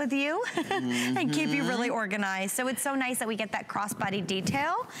stick with you and keep you really organized. So it's so nice that we get that crossbody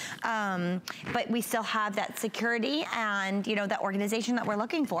detail, but we still have that security and, you know, that organization that we're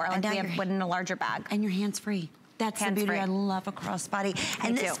looking for, like we have one in a larger bag. And your hands-free. That's the beauty. I love a crossbody.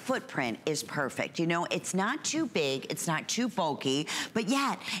 And this footprint is perfect. You know, it's not too big, it's not too bulky, but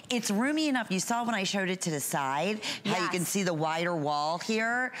yet it's roomy enough. You saw when I showed it to the side, how you can see the wider wall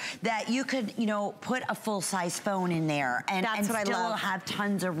here, that you could, you know, put a full-size phone in there and still have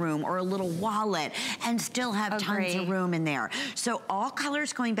tons of room, or a little wallet and still have tons of room in there. So all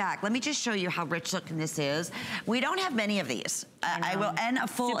colors going back. Let me just show you how rich looking this is. We don't have many of these. I will, and a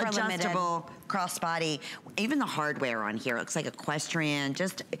full adjustable crossbody. Even the hardware on here looks like equestrian,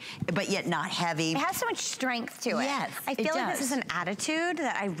 but yet not heavy. It has so much strength to it. Yes, I feel like this is an attitude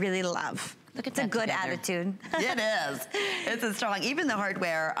that I really love. Look at that. It's a good attitude. It is. It's a strong, even the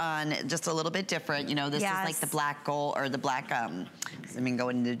hardware on just a little bit different. You know, this is like the black gold, or the black, I mean,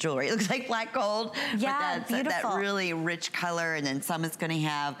 going into jewelry, it looks like black gold. Yeah, but that's that really rich color, and then some is gonna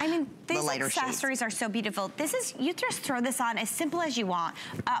have the lighter accessories are so beautiful. This is, you just throw this on as simple as you want.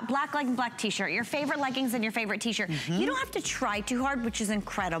 Black legging, black t-shirt, your favorite leggings and your favorite t-shirt. You don't have to try too hard, which is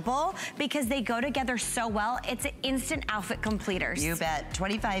incredible, because they go together so well. It's an instant outfit completers. You bet.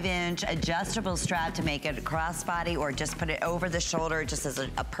 25-inch adjustable strap to make it a crossbody, or just put it over the shoulder, just as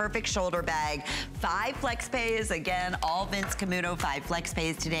a perfect shoulder bag. 5 flex pays, again, all Vince Camuto, 5 flex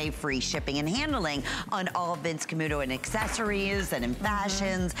pays today, free shipping and handling on all Vince Camuto and accessories and in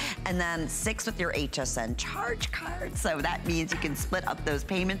fashions, and then 6 with your HSN charge card. So that means you can split up those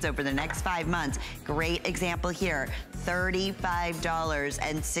payments over the next 5 months. Great example here,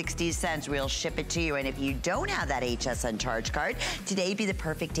 $35.60. We'll ship it to you. And if you don't have that HSN charge card, today would be the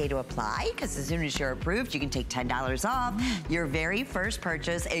perfect day to apply, because as soon as you're approved, you can take $10 off your very first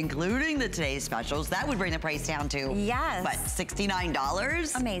purchase, including the today's specials. That would bring the price down to, what,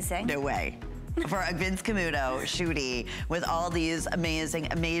 $69? Amazing. No way. For a Vince Camuto shootie with all these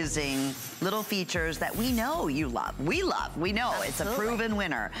amazing, amazing little features that we know you love. We love, we know. It's a proven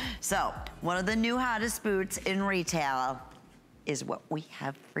winner. So one of the new hottest boots in retail is what we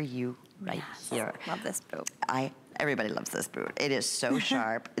have for you right here. Love this boot. Everybody loves this boot. It is so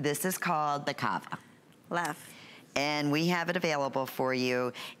sharp. This is called the Kava. Love. And we have it available for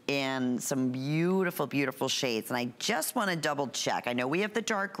you in some beautiful, beautiful shades. And I just want to double check. I know we have the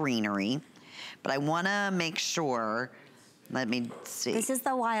dark greenery, but I want to make sure. Let me see. This is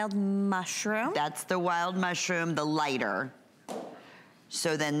the wild mushroom. That's the wild mushroom, the lighter.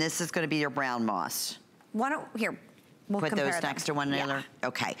 So then this is going to be your brown moss. We'll put those next to one another.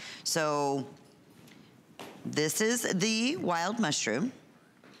 Okay. So this is the wild mushroom.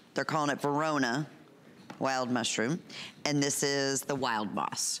 They're calling it Verona wild mushroom, and this is the wild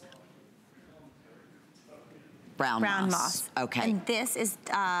moss. Brown moss. Okay. And this is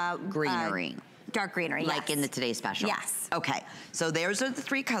greenery. Dark greenery, like in the Today Special. Yes. Okay, so those are the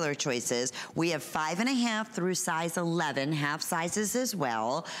 3 color choices. We have 5.5 through size 11, half sizes as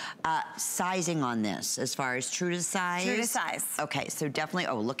well. Sizing on this, as far as true to size? True to size. Okay, so definitely,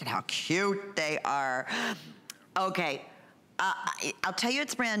 oh, look at how cute they are. Okay, I'll tell you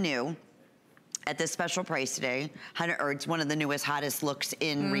it's brand new at this special price today. It's one of the newest, hottest looks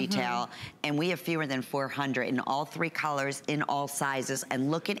in retail, and we have fewer than 400 in all 3 colors, in all sizes. And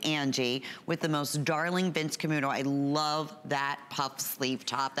look at Angie with the most darling Vince Camuto. I love that puff sleeve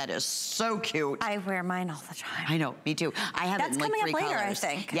top. That is so cute. I wear mine all the time. I know, me too. I have it in like 3 colors. That's coming up later, I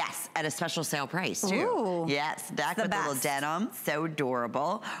think. Yes, at a special sale price too. Ooh, yes, back with the little denim, so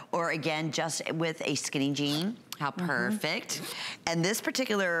adorable. Or again, just with a skinny jean How perfect. And this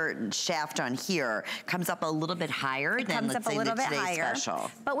particular shaft on here comes up a little bit higher than, let's say, the today's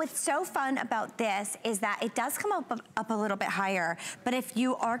special. But what's so fun about this is that it does come up a little bit higher, but if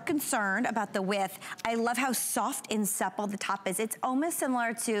you are concerned about the width, I love how soft and supple the top is. It's almost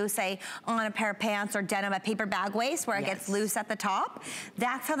similar to, say, on a pair of pants or denim, a paper bag waist where it gets loose at the top.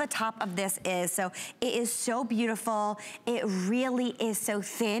 That's how the top of this is. So it is so beautiful. It really is so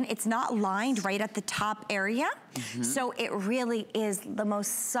thin. It's not lined right at the top area. So it really is the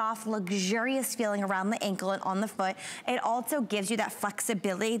most soft, luxurious feeling around the ankle and on the foot. It also gives you that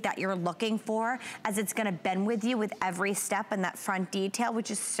flexibility that you're looking for, as it's gonna bend with you with every step in that front detail, which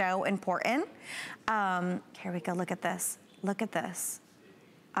is so important. Here we go, look at this. Look at this.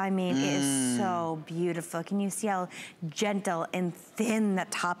 I mean, it is so beautiful. Can you see how gentle and thin the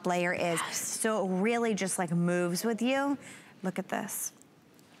top layer is? So it really just like moves with you. Look at this.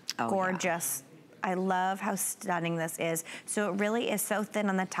 Gorgeous. I love how stunning this is. So it really is so thin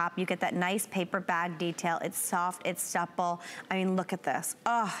on the top. You get that nice paper bag detail. It's soft, it's supple. I mean, look at this.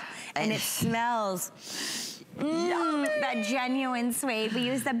 Oh, and it smells. That genuine suede. We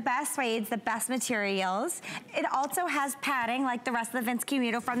use the best suede, the best materials. It also has padding like the rest of the Vince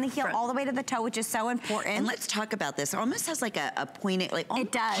Camuto from the heel all the way to the toe, which is so important. And let's talk about this. It almost has like a pointed, like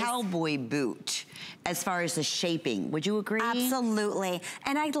almost cowboy boot as far as the shaping. Would you agree? Absolutely.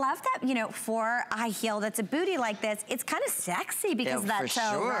 And I love that, you know, for a high heel that's a booty like this, it's kind of sexy because of that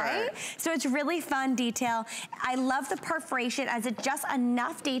toe, right? So it's really fun detail. I love the perforation as it's just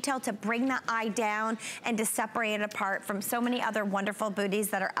enough detail to bring the eye down and to separate it apart from so many other wonderful booties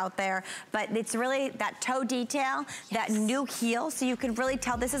that are out there. But it's really that toe detail, that new heel, so you can really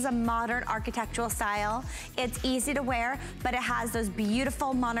tell this is a modern architectural style. It's easy to wear, but it has those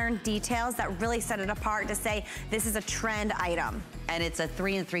beautiful modern details that really set it apart to say this is a trend item. And it's a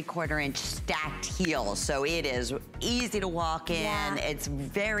 3 3/4 inch stacked heel, so it is easy to walk in. It's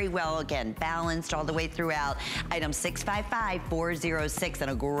very well, again, balanced all the way throughout. Item 655406,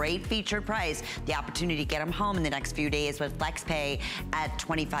 and a great featured price. The opportunity to get them home in the next few days with FlexPay at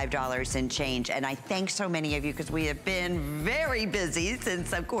 $25 and change. And I thank so many of you because we have been very busy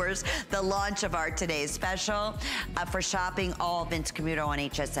since, of course, the launch of our today's special for shopping all Vince Camuto on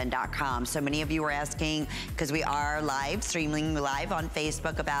hsn.com. So many of you were asking, because we are streaming live on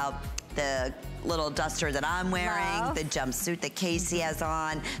Facebook, about the little duster that I'm wearing, the jumpsuit that Casey has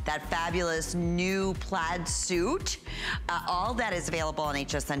on, that fabulous new plaid suit. All that is available on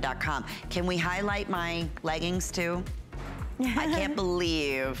hsn.com. Can we highlight my leggings too? I can't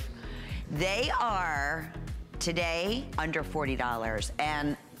believe they are today under $40.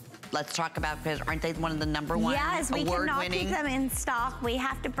 And let's talk about, because aren't they one of the number one Yes, we cannot keep them in stock. We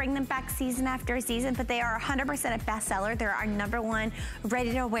have to bring them back season after season, but they are 100% a bestseller. They're our #1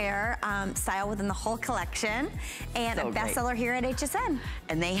 ready-to-wear style within the whole collection, and a bestseller here at HSN.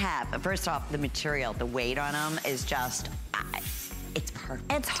 And they have, first off, the material, the weight on them is just, it's perfect.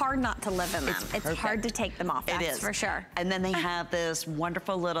 It's hard not to live in them. It's hard to take them off, that's for sure. And then they have this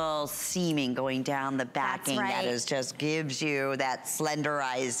wonderful little seaming going down the backing that is just gives you that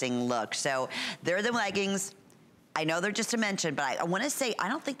slenderizing look. So they're the leggings. I know they're just a mention, but I want to say, I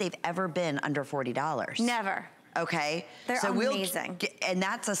don't think they've ever been under $40. Never. Okay, they're amazing. And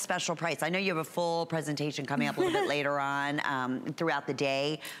that's a special price. I know you have a full presentation coming up a little bit later on throughout the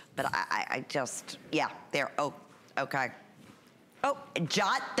day, but I just, they're, okay. Oh,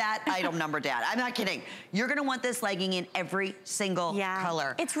 jot that item number down. I'm not kidding. You're gonna want this legging in every single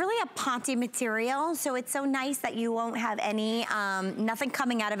color. It's really a ponte material, so it's so nice that you won't have any, nothing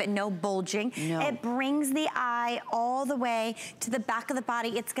coming out of it, no bulging. It brings the eye all the way to the back of the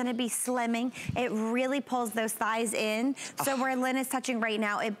body. It's gonna be slimming. It really pulls those thighs in. So where Lynn is touching right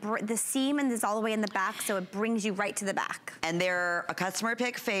now, the seam is all the way in the back, so it brings you right to the back. And they're a customer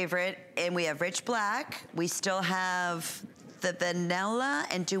pick favorite, and we have rich black. We still have the vanilla,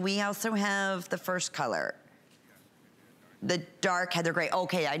 and do we also have the first color? The dark heather gray.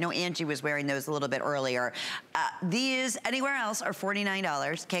 Okay, I know Angie was wearing those a little bit earlier. These, anywhere else, are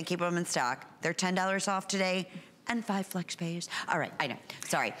 $49. Can't keep them in stock. They're $10 off today, and 5 flex pays. All right, I know.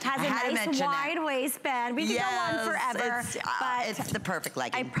 Sorry. Has a nice wide waistband. We could go on forever, but it's the perfect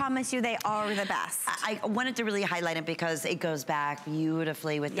legging. I promise you, they are the best. I wanted to really highlight it because it goes back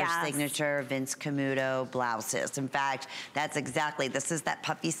beautifully with their signature Vince Camuto blouses. In fact, that's exactly, this is that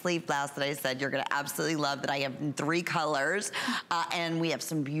puffy sleeve blouse that I said you're gonna absolutely love, that I have in 3 colors. And we have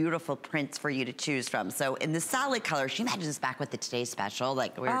some beautiful prints for you to choose from. So in the solid color, she imagines this back with the today's special,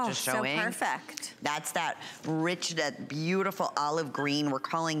 like we were just showing. So perfect. That's that rich, that beautiful olive green. We're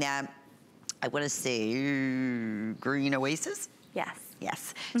calling that, I want to say, green oasis? Yes.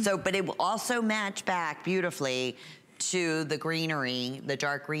 Yes. So, but it will also match back beautifully to the greenery, the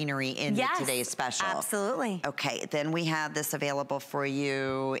dark greenery in the today's special. Absolutely. Okay, then we have this available for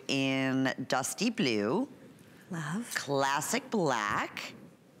you in dusty blue. Love. Classic black.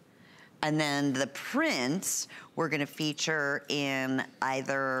 And then the prints we're gonna feature in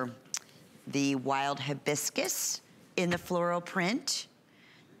either the wild hibiscus in the floral print.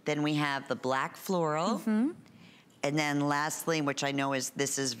 Then we have the black floral. And then lastly, which I know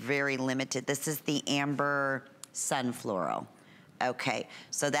this is very limited, this is the amber sun floral. Okay,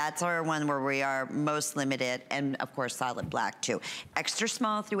 so that's our one where we are most limited, and of course solid black too. Extra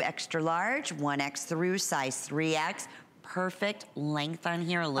small through extra large, 1X through size 3X. Perfect length on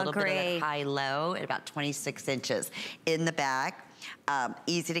here, a little bit of high-low at about 26 inches. In the back,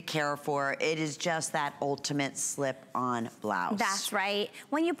 easy to care for. It is just that ultimate slip-on blouse. That's right.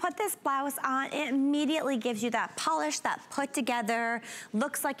 When you put this blouse on, it immediately gives you that polish, that put together.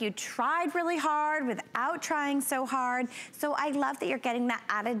 Looks like you tried really hard without trying so hard. So I love that you're getting that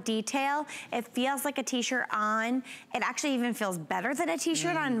added detail. It feels like a t-shirt on. It actually even feels better than a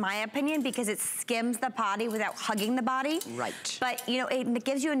t-shirt on, in my opinion, because it skims the body without hugging the body. Right. But you know, it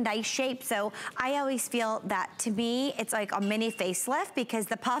gives you a nice shape. So I always feel that, to me, it's like a mini facelift, because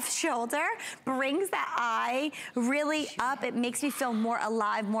the puffed shoulder brings that eye really up. It makes me feel more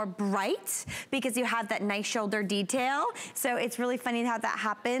alive, more bright, because you have that nice shoulder detail. So it's really funny how that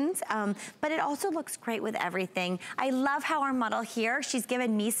happens. But it also looks great with everything. I love how our model here, she's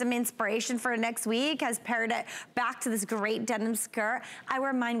given me some inspiration for next week, has paired it back to this great denim skirt. I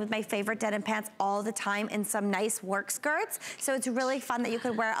wear mine with my favorite denim pants all the time in some nice work skirts. So it's really fun that you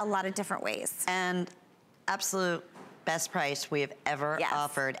could wear a lot of different ways. And absolute best price we have ever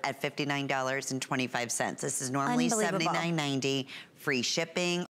offered at $59.25. This is normally $79.90, free shipping.